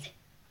to be?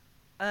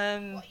 What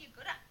are you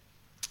good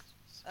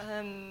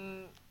at?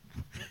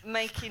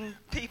 Making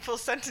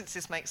people's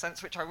sentences make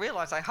sense, which I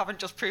realise I haven't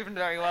just proven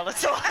very well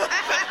at all.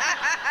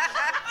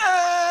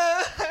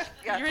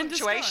 You're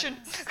punctuation.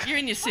 You're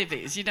in your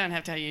civvies. You don't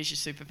have to use your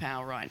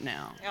superpower right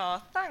now.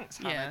 Oh, thanks,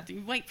 Hannah.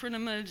 Yeah, wait for an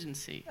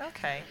emergency.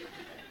 Okay.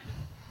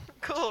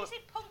 Cool. Is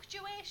it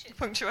punctuation?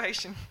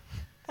 Punctuation.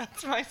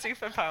 That's my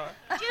superpower.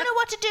 Do you know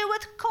what to do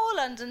with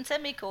colons and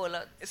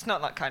semicolons? It's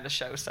not that kind of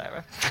show,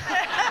 Sarah.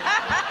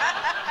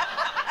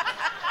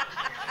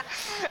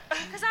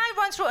 Because I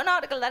once wrote an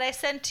article that I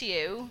sent to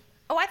you.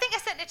 Oh, I think I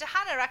sent it to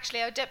Hannah,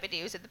 actually, our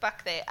deputy, who's at the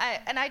back there.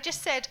 And I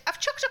just said, I've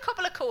chucked a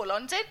couple of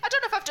colons in. I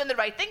don't know if I've done the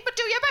right thing, but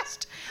do your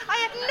best. I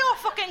had no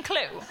fucking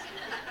clue.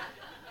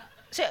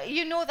 So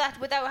you know that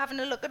without having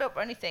to look it up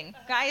or anything.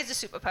 Guy is a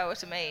superpower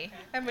to me.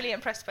 I'm really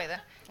impressed by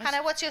that.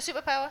 Hannah, what's your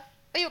superpower?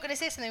 Oh, you were going to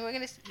say something. We're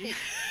going to...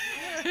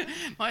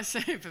 My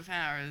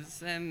superpower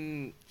is...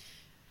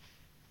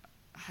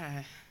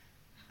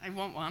 I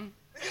want one.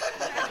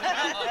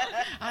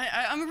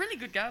 I'm a really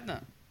good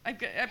gardener. I've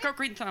got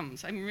green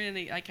thumbs. I'm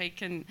really I take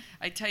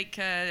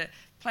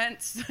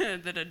plants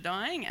that are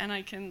dying and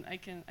I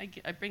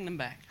bring them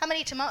back. How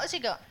many tomatoes you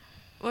got?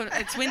 Well,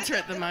 it's winter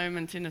at the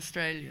moment in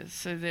Australia,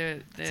 so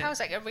they're sounds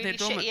like a really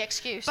shitty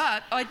excuse.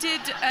 But I did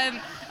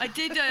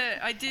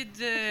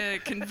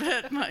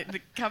convert the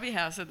cubby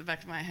house at the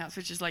back of my house,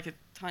 which is like a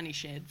tiny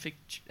shed.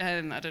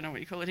 I don't know what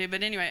you call it here,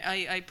 but anyway,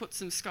 I put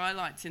some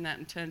skylights in that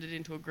and turned it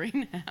into a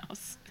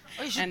greenhouse.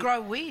 Oh, you should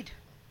grow weed.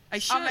 I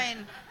should. I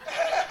mean,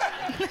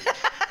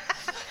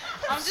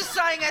 I'm just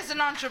saying as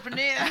an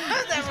entrepreneur.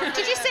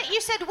 Did you say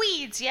you said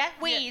weeds? Yeah,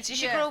 weeds. Yeah. You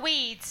should grow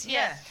weeds.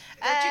 Yeah.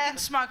 That you can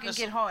smoke and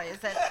get high. Is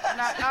that?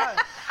 No.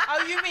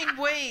 Oh, you mean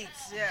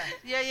weeds?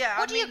 Yeah.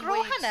 What do you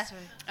grow,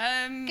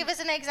 Hannah? Give us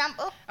an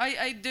example.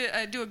 I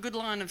do a good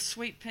line of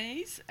sweet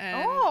peas.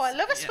 And, I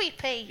love a sweet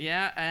pea.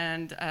 Yeah,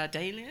 and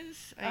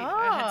dahlias. I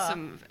had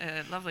some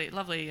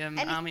lovely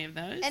army of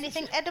those.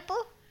 Anything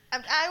edible?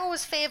 I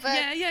always favour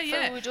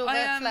food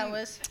over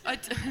flowers. You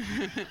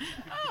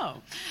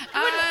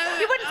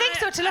wouldn't think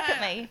so to look at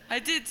me. I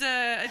did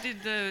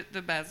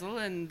the basil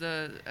and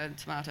the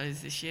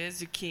tomatoes this year,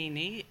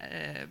 zucchini,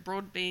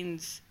 broad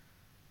beans,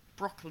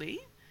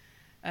 broccoli,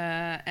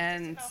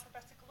 and... In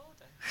alphabetical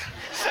order?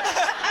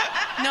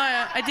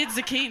 No, I did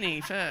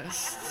zucchini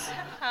first.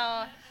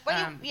 Oh.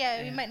 Well,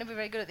 you might not be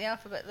very good at the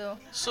alphabet, though.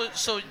 So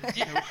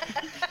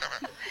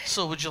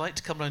would you like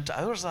to come round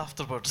to ours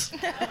afterwards?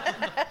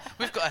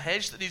 We've got a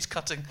hedge that needs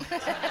cutting.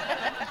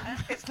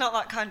 It's not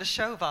that kind of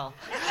show, Val.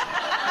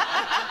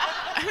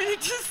 I mean,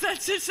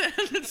 that's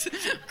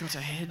it. Got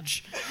a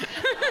hedge.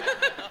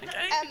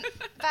 Okay.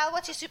 Val,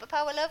 what's your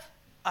superpower, love?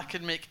 I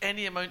can make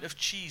any amount of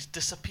cheese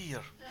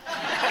disappear.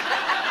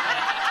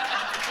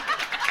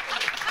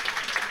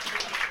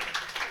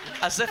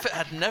 As if it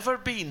had never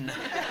been.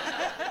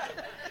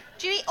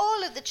 Do you eat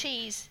all of the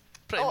cheese?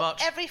 Pretty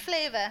much. Every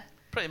flavour?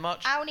 Pretty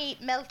much. I only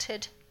eat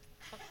melted.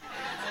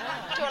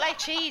 Don't like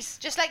cheese.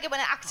 Just like it when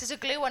it acts as a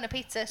glue on a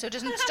pizza, so it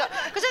doesn't stop.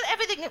 Because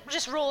everything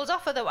just rolls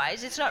off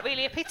otherwise. It's not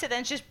really a pizza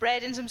then, it's just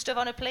bread and some stuff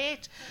on a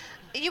plate.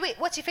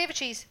 What's your favourite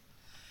cheese?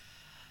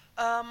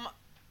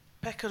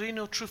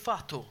 Pecorino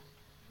truffato.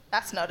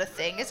 That's not a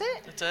thing, is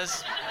it? It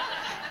is.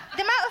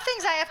 The amount of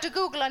things I have to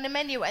Google on the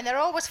menu, and they're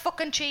always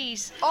fucking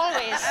cheese.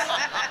 Always.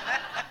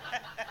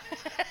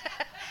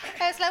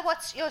 Ursula,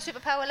 what's your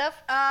superpower, love?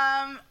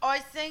 I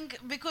think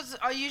because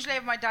I usually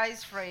have my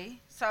days free,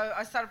 so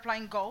I started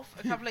playing golf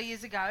a couple of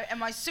years ago, and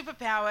my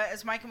superpower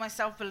is making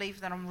myself believe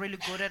that I'm really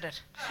good at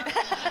it.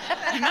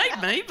 You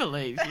made me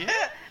believe,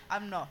 yeah.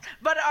 I'm not.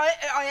 But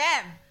I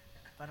am.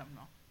 But I'm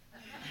not.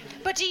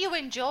 But do you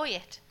enjoy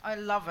it? I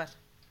love it.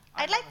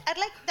 I'd like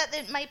that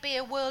there might be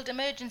a world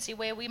emergency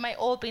where we might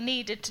all be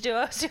needed to do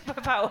our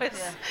superpowers.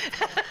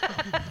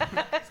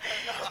 Yeah.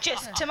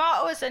 Just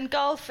tomatoes and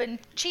golf and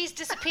cheese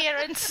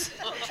disappearance.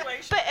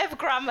 Bit of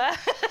grammar.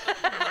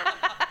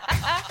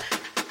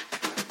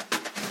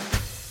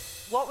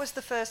 What was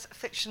the first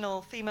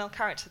fictional female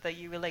character that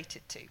you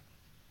related to?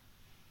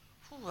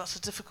 Ooh, that's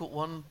a difficult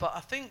one, but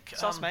I think...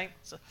 Mate.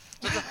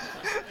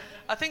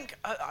 I think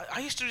I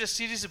used to read a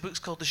series of books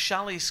called the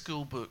Chalet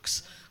School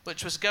books,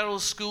 which was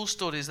girls' school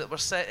stories that were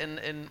set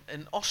in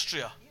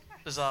Austria,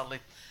 bizarrely.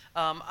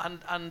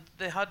 And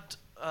they had...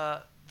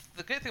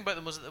 the great thing about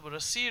them was that they were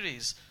a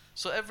series,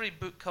 so every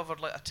book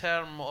covered like a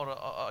term or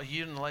a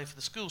year in the life of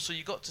the school, so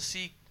you got to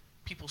see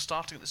people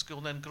starting at the school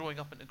and then growing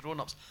up into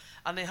grown-ups.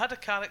 And they had a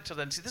character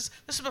then. See, this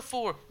is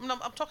before... I mean,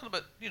 I'm talking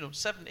about,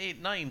 7,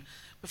 8, 9,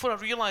 before I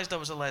realised I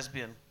was a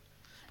lesbian.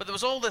 But there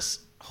was all this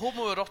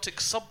homoerotic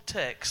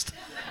subtext,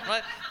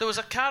 right? There was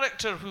a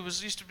character who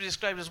used to be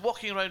described as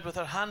walking around with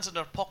her hands in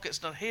her pockets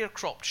and her hair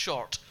cropped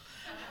short.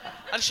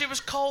 And she was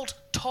called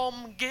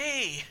Tom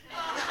Gay.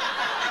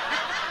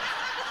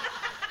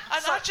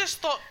 And I just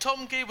thought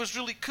Tom Gay was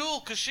really cool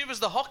because she was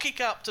the hockey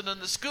captain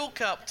and the school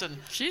captain.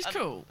 She's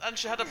cool. And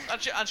she had a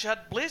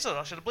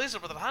blazer. She had a blazer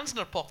with her hands in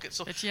her pockets.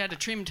 So but she had a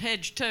trimmed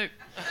hedge too.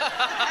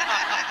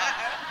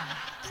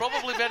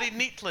 Probably very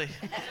neatly.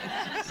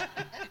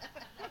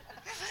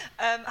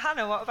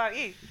 Hannah, what about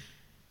you?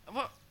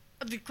 What?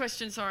 The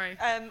question, sorry.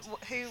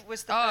 Who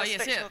was the first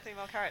fictional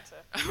female character?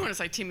 I want to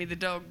say Timmy the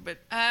dog, but...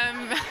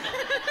 I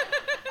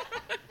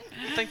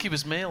think he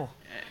was male.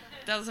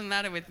 Doesn't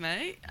matter with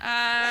me.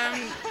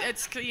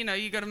 It's,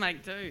 you got to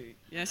make do.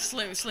 Yeah,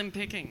 slim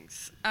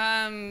pickings.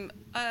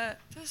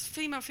 This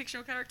female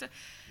fictional character,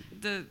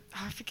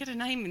 I forget her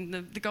name in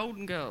the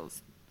Golden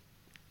Girls.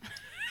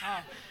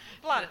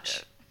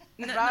 Blanche.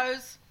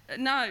 Rose.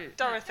 No.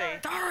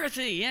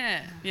 Dorothy,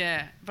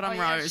 yeah. But I'm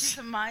Rose. She's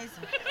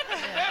amazing.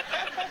 Yeah.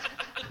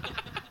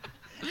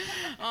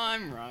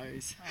 I'm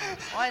Rose.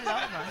 Oh, I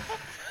love her.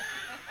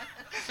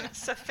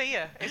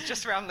 Sophia is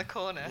just around the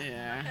corner.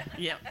 Yeah.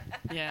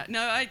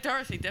 No,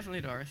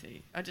 definitely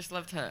Dorothy. I just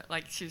loved her.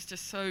 Like, she was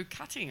just so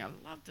cutting. I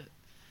loved it.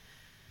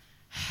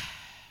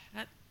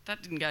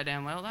 That didn't go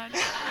down well, though.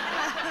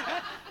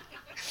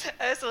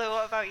 Ursula,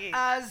 what about you?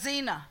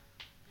 Xena.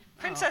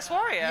 Princess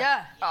Warrior?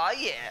 Yeah. Oh,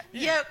 yeah.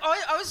 Yeah,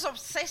 I was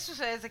obsessed with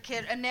her as a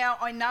kid, and now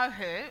I know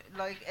her,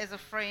 like, as a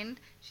friend.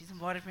 She's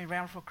invited me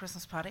around for a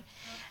Christmas party.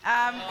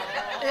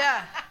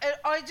 Yeah,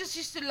 I just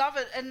used to love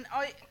it, and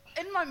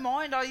in my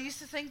mind, I used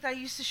to think they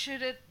used to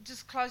shoot it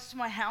just close to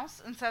my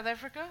house in South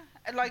Africa.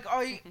 And, like,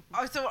 I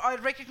thought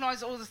I'd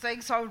recognise all the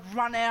things, so I would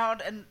run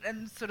out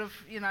and sort of,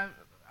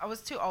 I was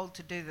too old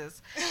to do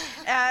this,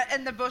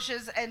 in the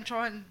bushes and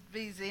try and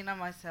be Xena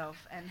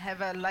myself and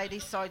have a lady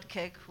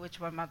sidekick,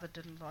 which my mother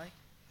didn't like.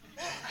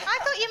 I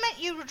thought you meant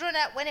you would run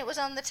out when it was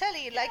on the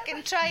telly, like,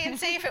 and try and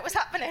see if it was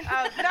happening. No.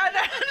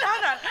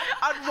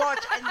 I'd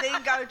watch and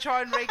then go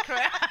try and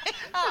recreate.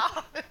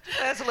 Oh.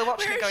 Ursula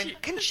watching it going,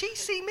 can she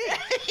see me?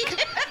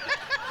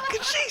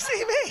 Can she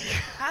see me?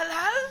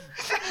 Hello?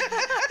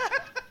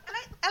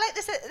 I like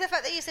the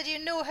fact that you said you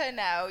know her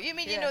now. You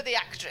mean you know the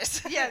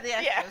actress? Yeah, the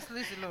actress,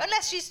 Lucy Liu.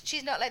 Unless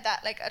she's not like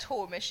that, like, at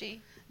home, is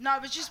she? No,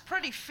 but she's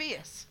pretty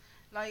fierce.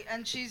 Like,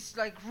 and she's,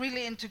 like,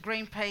 really into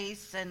green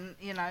peas and,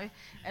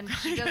 and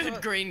she does...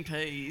 Green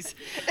peas.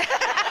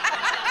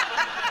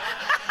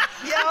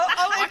 Yeah,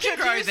 I'll I can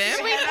grow them.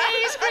 Green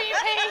peas.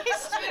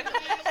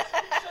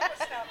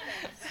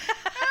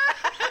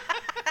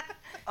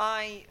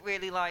 I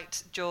really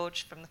liked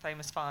George from The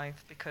Famous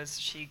Five because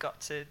she got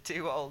to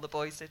do what all the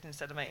boys did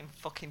instead of making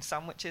fucking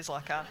sandwiches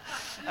like Anne.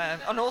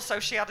 And also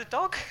she had a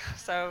dog,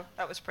 so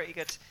that was pretty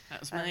good.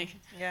 That was me.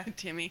 Yeah.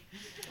 Timmy.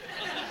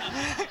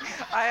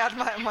 I had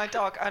my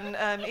dog,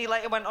 and he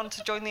later went on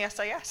to join the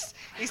SAS.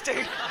 He's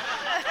doing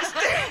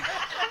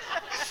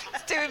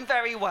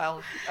very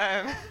well.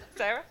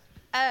 Sarah?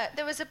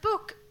 There was a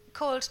book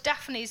called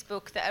Daphne's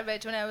Book that I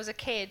read when I was a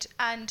kid,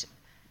 and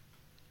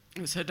It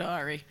was her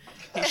diary.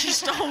 She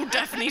stole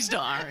Daphne's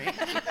diary.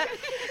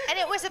 And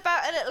it was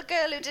about a little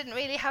girl who didn't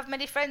really have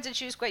many friends, and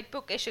she was quite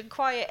bookish and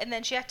quiet, and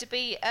then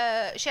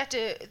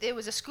there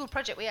was a school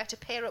project where you had to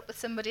pair up with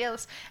somebody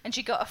else, and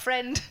she got a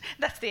friend.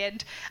 That's the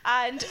end.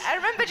 And I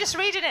remember just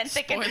reading it and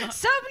thinking,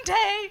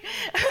 someday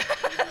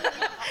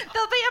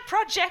there'll be a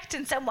project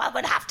and someone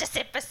will have to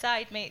sit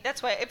beside me.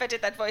 That's why, if I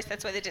did that voice,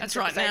 that's why they didn't. That's sit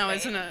right beside now, me.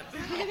 isn't it?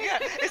 Yeah.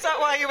 Is that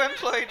why you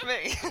employed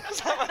me?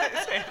 Is that what it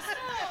is?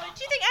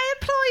 Do you think I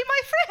employ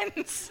my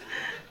friends?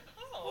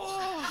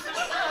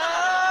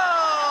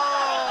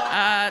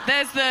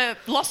 There's the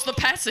lost the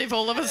passive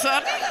all of a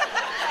sudden.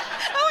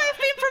 Oh, I've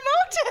been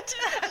promoted.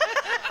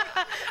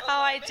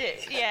 Oh, I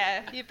did.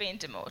 Yeah, you've been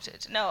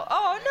demoted. No.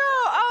 Oh,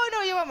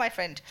 no, you are my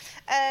friend.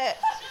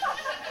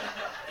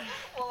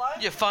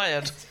 You're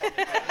fired.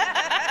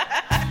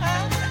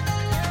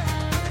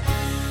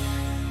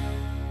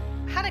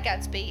 Hannah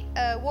Gadsby,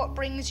 what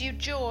brings you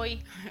joy?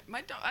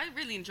 I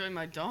really enjoy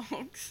my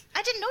dogs.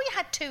 I didn't know you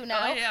had two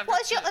now. Oh, yeah,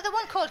 What is your other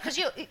one called? Because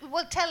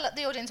we'll tell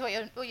the audience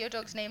what your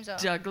dogs' names are.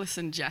 Douglas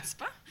and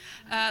Jasper.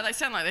 They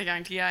sound like they're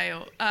going to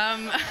Yale.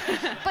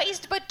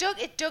 But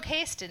Doug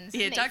Hastings.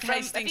 Yeah, isn't Doug he?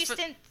 Hastings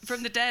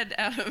from the dad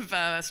out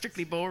of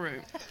Strictly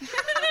Ballroom.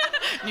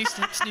 New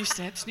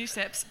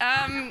steps.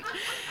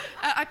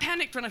 I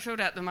panicked when I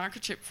filled out the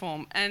microchip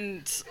form,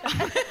 and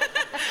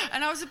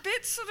and I was a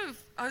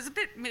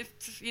bit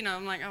miffed, you know.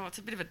 I'm like, oh, it's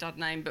a bit of a dud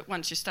name, but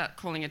once you start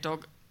calling a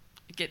dog,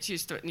 it gets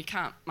used to it, and you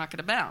can't muck it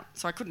about.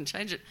 So I couldn't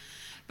change it.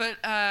 But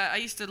I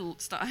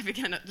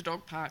began at the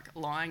dog park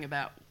lying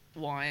about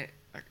why,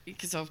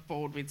 because I was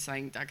bored with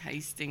saying Doug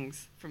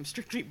Hastings from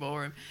Strictly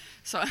Ballroom.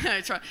 So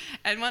I tried.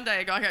 And one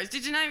day a guy goes,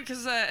 did you name it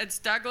because it's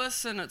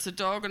Douglas and it's a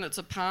dog and it's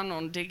a pun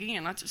on digging?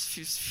 And I just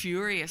was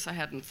furious I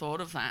hadn't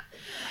thought of that.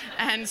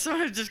 And so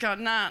I just go,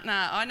 nah,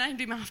 I named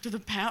him after the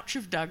pouch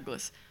of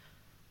Douglas,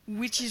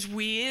 which is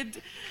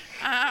weird,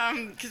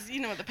 because you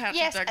know what the pouch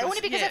of Douglas... Yes,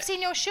 only because I've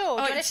seen your show.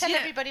 Do you want to tell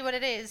everybody what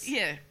it is?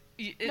 Yeah.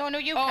 No,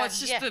 you can. Oh, it's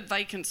just the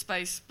vacant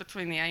space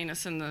between the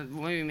anus and the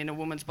womb in a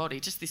woman's body,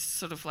 just this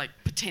sort of, like,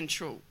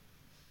 potential...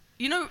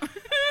 You know... It's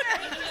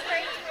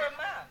named for a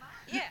man.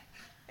 Yeah.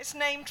 It's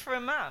named for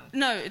a man.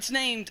 No, it's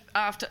named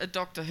after a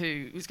doctor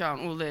who was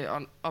going, well, there,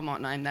 I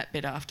might name that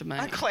bit after me.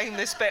 I claim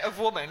this bit of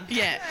woman.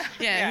 Yeah.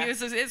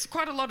 It's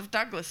quite a lot of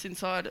Douglas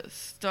inside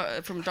us,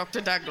 from Dr.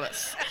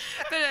 Douglas.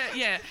 But,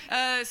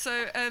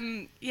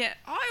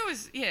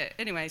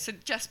 anyway, so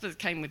Jasper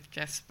came with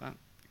Jasper.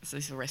 So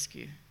this is a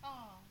rescue. Oh.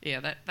 Yeah,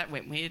 that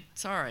went weird.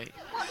 Sorry.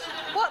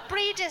 What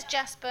breed is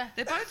Jasper?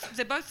 They're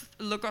both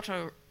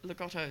Lagotto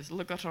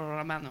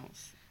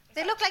Romanos.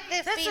 They look like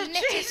they've been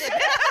knitted.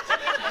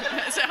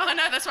 So I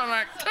know, that's why I'm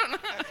like...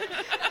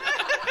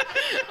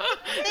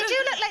 They do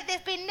look like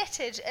they've been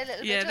knitted a little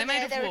bit. Yeah, they're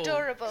made of wool. They're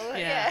adorable.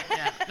 Yeah.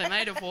 They're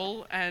made of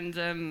wool, and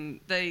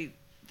they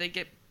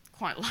get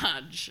quite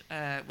large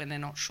when they're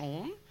not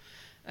shorn.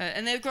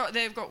 And they've got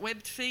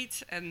webbed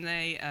feet, and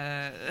they...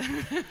 Are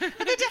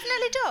they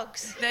definitely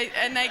dogs?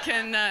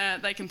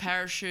 They can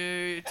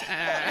parachute.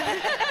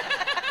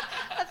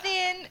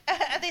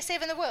 Are they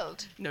saving the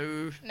world?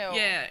 No.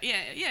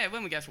 Yeah.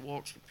 When we go for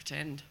walks, we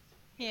pretend.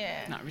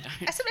 Yeah. No, we don't.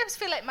 I sometimes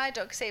feel like my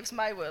dog saves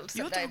my world.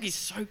 Sometimes. Your dog is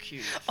so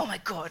cute. Oh my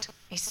God,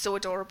 he's so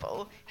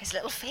adorable. His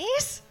little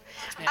face.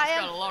 Yeah,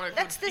 he's got a lot of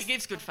good... He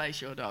gives good face,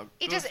 your dog.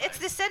 He does. It's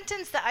the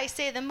sentence that I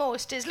say the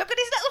most is, look at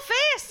his little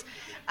face.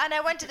 And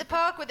I went to the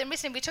park with him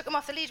recently. We took him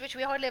off the lead, which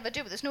we hardly ever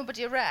do, but there's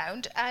nobody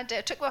around. And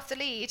took him off the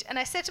lead. And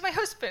I said to my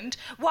husband,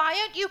 why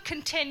aren't you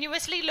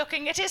continuously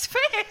looking at his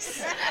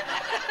face?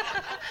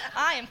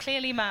 I am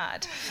clearly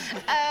mad.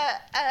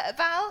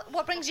 Val,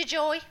 what brings you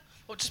joy?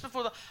 Well, just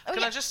before that,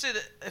 can I just say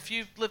that if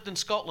you lived in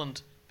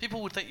Scotland,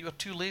 people would think you were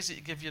too lazy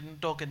to give your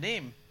dog a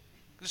name.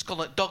 Just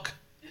call it Doug.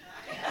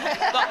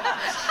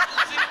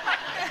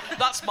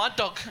 That's my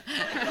dog.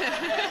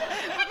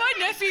 My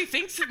nephew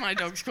thinks that my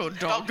dog's called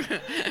Dog.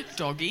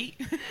 Doggy.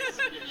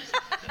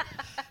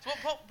 So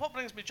what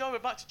brings me joy? We're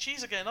back to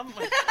cheese again, haven't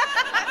we?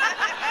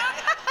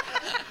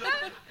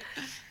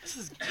 This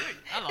is good.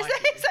 I like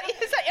it.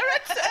 Is that your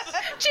answer?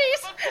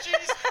 Cheese.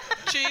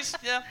 Cheese.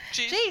 Yeah,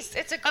 cheese. Cheese.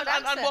 It's a good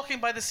answer. And walking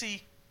by the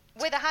sea.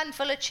 With a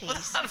handful of cheese. With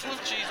a handful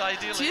of cheese,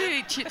 ideally. Do you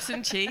eat chips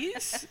and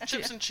cheese?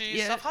 Chips and cheese.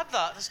 Yeah. I've had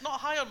that. It's not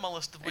high on my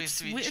list of ways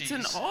to eat cheese.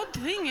 It's an odd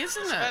thing,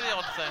 isn't it? It's a very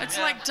odd thing. It's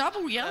like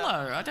double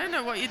yellow. Yeah. I don't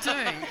know what you're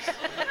doing.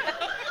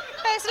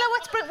 So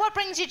what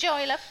brings you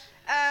joy, love?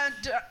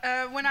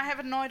 When I have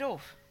a night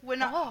off.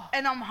 And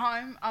I'm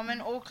home. I'm in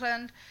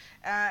Auckland.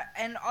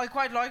 And I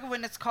quite like it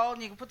when it's cold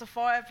and you can put the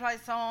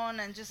fireplace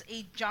on and just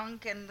eat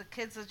junk, and the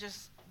kids are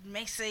just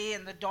messy,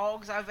 and the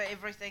dog's over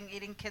everything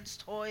eating kids'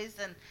 toys,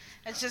 and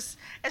it's just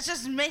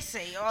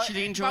messy.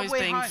 She enjoys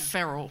being home.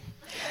 feral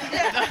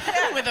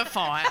with a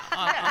fire.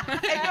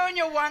 And you're in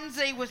your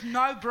onesie with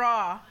no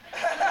bra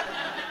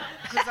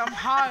because I'm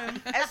home.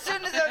 As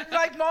soon as I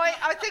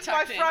think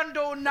my front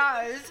door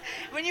knows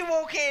when you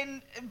walk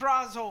in,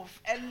 bra's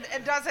off, and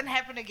it doesn't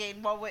happen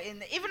again while we're in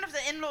there. Even if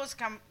the in-laws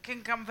can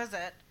come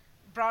visit,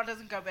 bra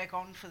doesn't go back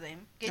on for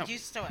them. Get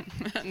used to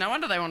it. No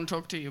wonder they want to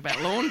talk to you about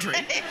laundry.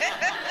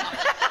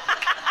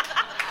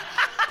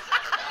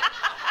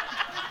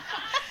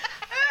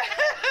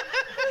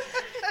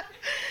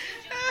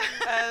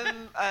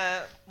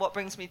 what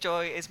brings me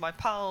joy is my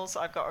pals.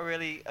 I've got a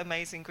really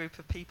amazing group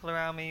of people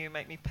around me who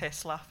make me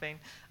piss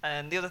laughing.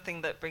 And the other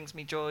thing that brings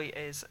me joy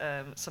is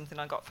something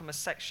I got from a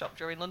sex shop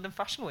during London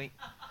Fashion Week.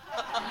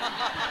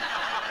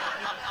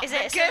 Is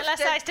it a similar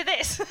size to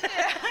this?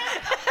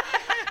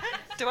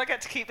 Do I get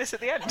to keep this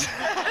at the end?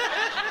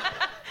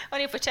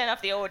 Only if we turn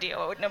off the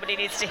audio. Nobody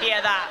needs to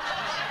hear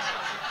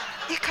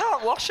that. You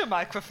can't wash a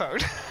microphone.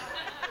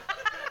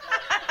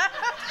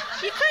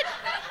 You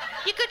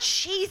could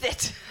sheathe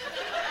it.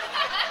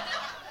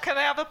 Can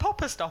I have a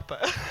popper stopper?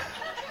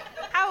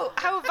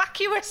 How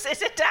vacuous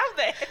is it down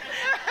there?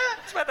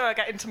 It's whether I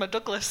get into my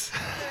Douglas.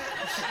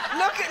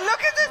 Look at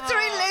the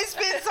three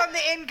lesbians on the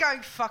end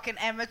going, fucking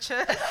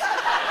amateurs.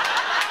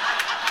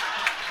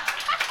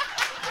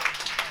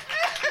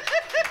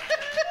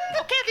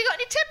 Okay, have you got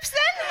any tips then?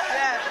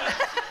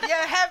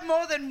 Yeah, have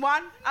more than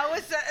one. I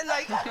was no,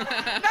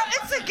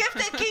 it's a gift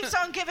that keeps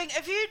on giving.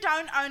 If you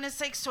don't own a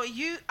sex toy,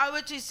 you owe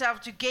it to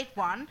yourself to get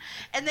one.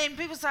 And then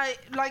people say,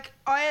 like,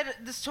 I had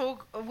this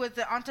talk with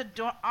the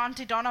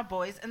Auntie Donna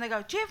boys, and they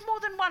go, do you have more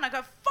than one? I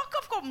go, fuck,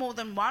 I've got more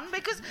than one,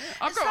 because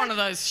I've got one of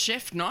those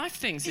chef knife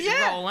things that you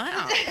roll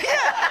out.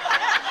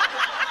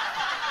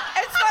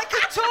 It's like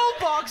a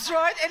toolbox,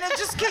 right? And it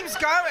just keeps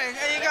going.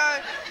 And you go,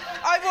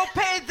 I will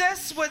pair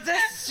this with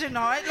this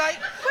tonight. Like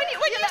when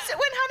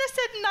Hannah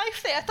said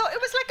knife there, I thought it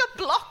was like a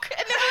block.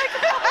 And then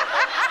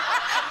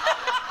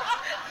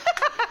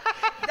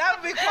that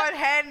would be quite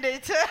handy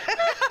too.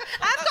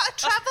 I've got a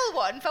travel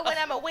one for when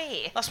I'm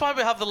away. That's why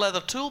we have the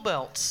leather tool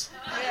belts.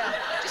 Yeah.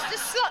 Just to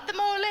slot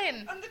them all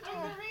in. And the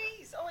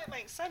dungarees. Oh, it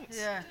makes sense.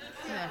 Yeah.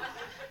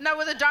 No,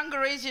 with the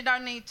dungarees, you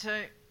don't need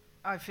to.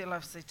 I feel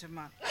I've said too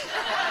much.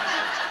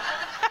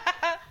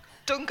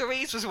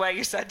 Dungarees was where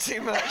you said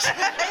too much.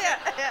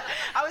 yeah.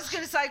 I was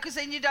going to say, because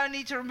then you don't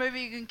need to remove it,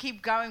 you can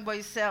keep going by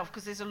yourself,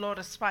 because there's a lot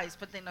of space.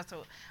 But then I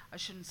thought, I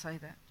shouldn't say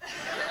that.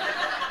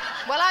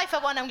 Well, I, for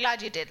one, I'm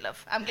glad you did,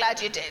 love. I'm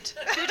glad you did.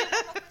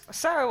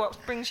 Sarah,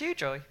 what brings you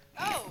joy?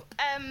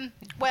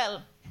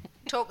 Well,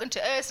 talking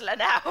to Ursula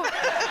now.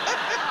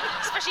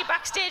 Especially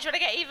backstage when I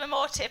get even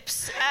more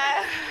tips.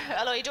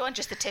 Although you don't want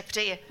just the tip,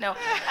 do you? No.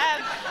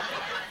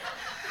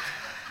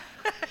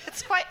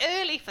 It's quite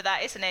early for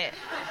that, isn't it?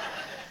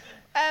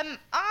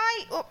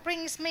 What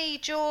brings me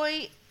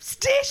joy?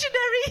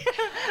 Stationery.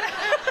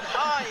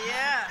 Oh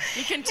yeah.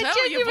 You can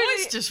tell your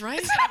voice just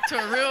raised up to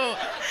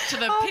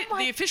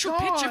the official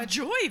pitch of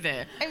joy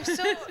there. I'm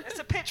so. It's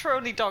a pitch where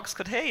only dogs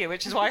could hear you,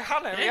 which is why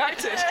Hannah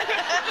reacted.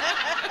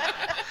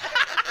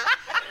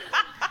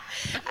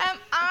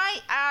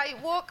 I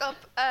woke up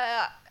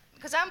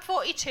because I'm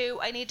 42.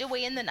 I need a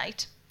wee in the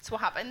night. That's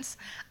what happens.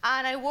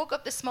 And I woke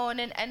up this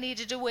morning and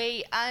needed a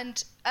wee,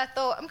 and I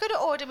thought, I'm going to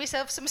order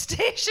myself some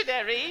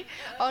stationery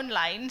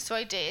online, so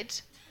I did.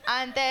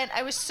 And then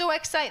I was so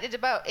excited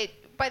about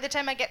it, by the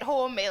time I get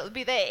home, it'll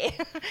be there,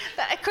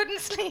 that I couldn't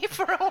sleep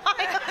for a while.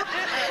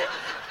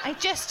 I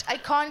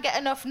can't get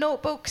enough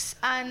notebooks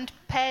and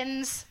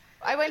pens.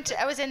 I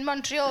was in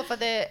Montreal for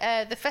the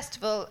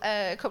festival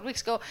a couple of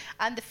weeks ago,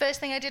 and the first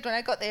thing I did when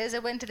I got there is I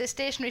went to the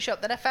stationery shop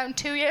that I found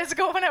 2 years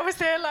ago when I was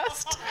there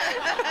last.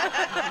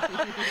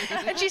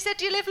 And she said,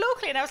 do you live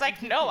locally? And I was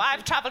like, no,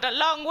 I've travelled a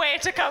long way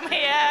to come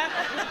here.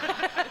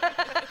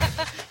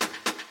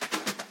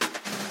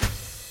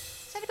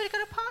 Has anybody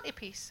got a party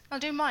piece? I'll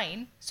do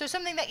mine. So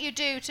something that you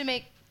do to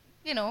make,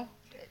 I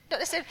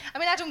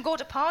don't go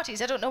to parties.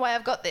 I don't know why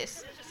I've got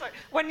this. Just like,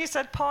 when you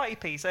said party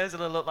piece,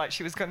 Ursula looked like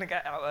she was going to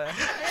get out there.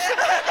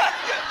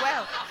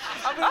 Well,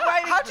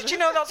 how did you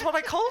know that's what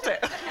I called it?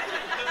 You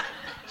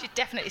should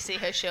definitely see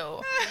her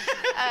show.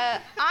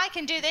 I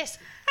can do this.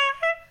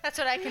 That's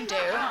what I can do.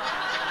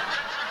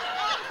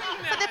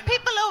 For the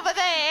people over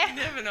there.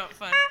 Never not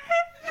fun.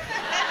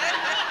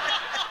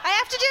 I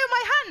have to do it with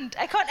my hand.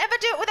 I can't ever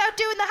do it without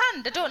doing the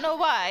hand. I don't know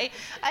why.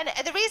 And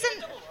the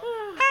reason...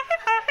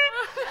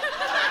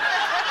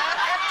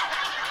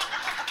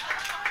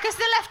 Because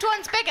the left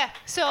one's bigger,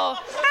 so...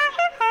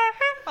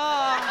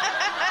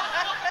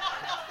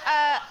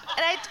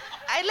 And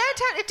I learned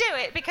how to do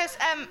it because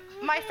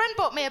my friend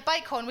bought me a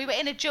bike horn. We were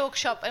in a joke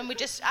shop and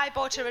I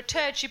bought her a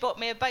turd. She bought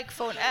me a bike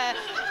horn. And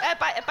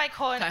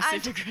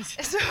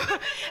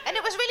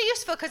it was really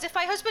useful because if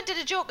my husband did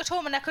a joke at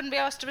home and I couldn't be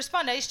asked to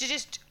respond, I used to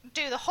just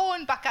do the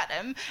horn back at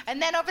him,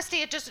 and then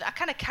obviously I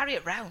kind of carry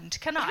it round,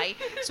 can I?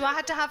 So I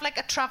had to have like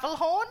a travel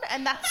horn,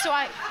 and that's so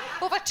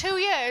over 2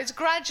 years,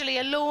 gradually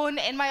alone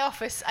in my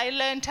office, I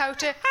learned how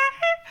to...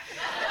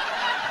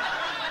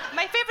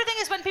 My favourite thing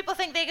is when people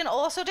think they can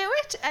also do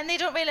it and they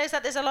don't realise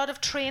that there's a lot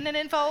of training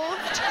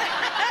involved.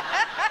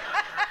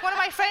 One of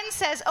my friends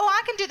says, oh,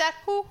 I can do that.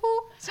 Hoo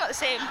hoo. It's not the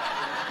same.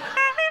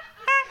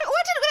 Oh,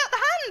 I did it without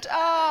the hand.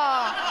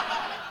 Oh,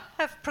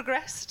 I've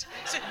progressed.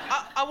 See,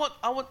 I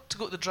want to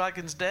go to the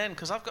Dragon's Den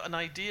because I've got an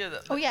idea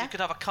that you could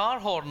have a car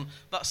horn,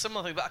 that's a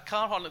similar thing, but a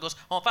car horn that goes,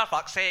 oh, for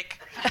fuck's sake.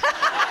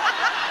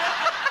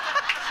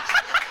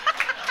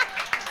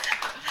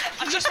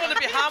 I just want to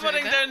be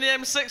hammering down the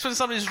M6 when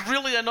somebody's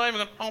really annoying me,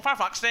 going, oh, for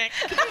fuck's sake.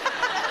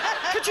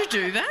 Could you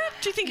do that?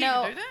 Do you think you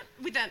could do that?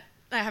 With that,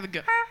 have a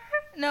go.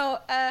 No,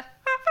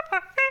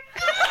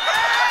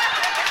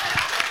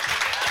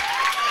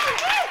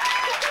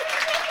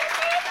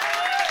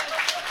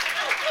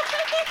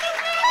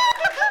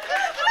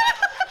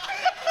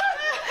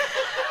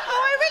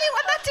 Oh, I really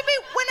want that to be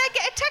when I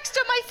get a text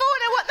on my phone.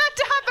 I want that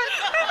to happen.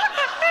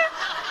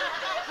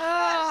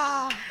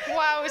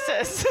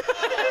 Wowzers.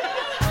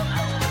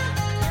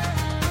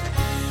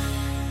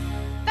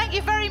 Thank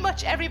you very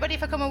much, everybody,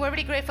 for coming. We're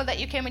really grateful that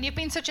you came, and you've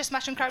been such a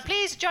smashing crowd.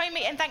 Please join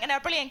me in thanking our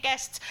brilliant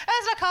guests,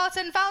 Ursula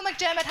Carlson, Val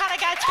McDermid, Hannah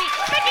Gadsby,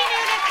 Mickey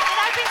Noonan, and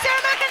I've been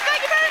Sarah Millican.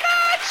 Thank you very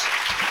much.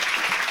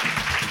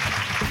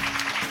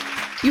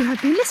 You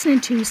have been listening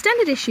to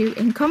Standard Issue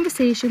in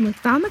conversation with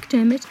Val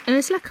McDermid,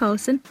 Ursula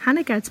Carlson,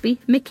 Hannah Gadsby,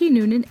 Mickey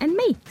Noonan and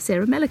me,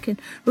 Sarah Millican,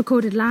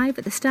 recorded live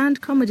at the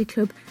Stand Comedy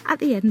Club at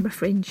the Edinburgh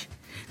Fringe.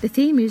 The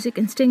theme music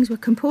and stings were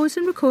composed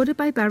and recorded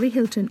by Barry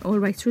Hilton, all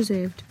rights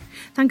reserved.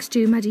 Thanks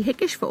to Maddie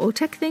Hickish for all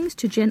tech things,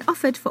 to Jen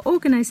Offord for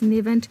organising the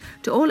event,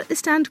 to all at the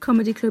Stand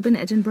Comedy Club in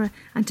Edinburgh,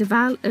 and to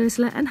Val,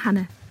 Ursula and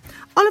Hannah.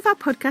 All of our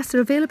podcasts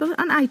are available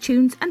on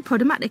iTunes and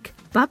Podomatic.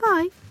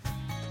 Bye-bye.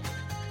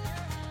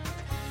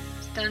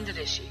 Standard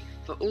Issue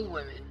for all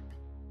women.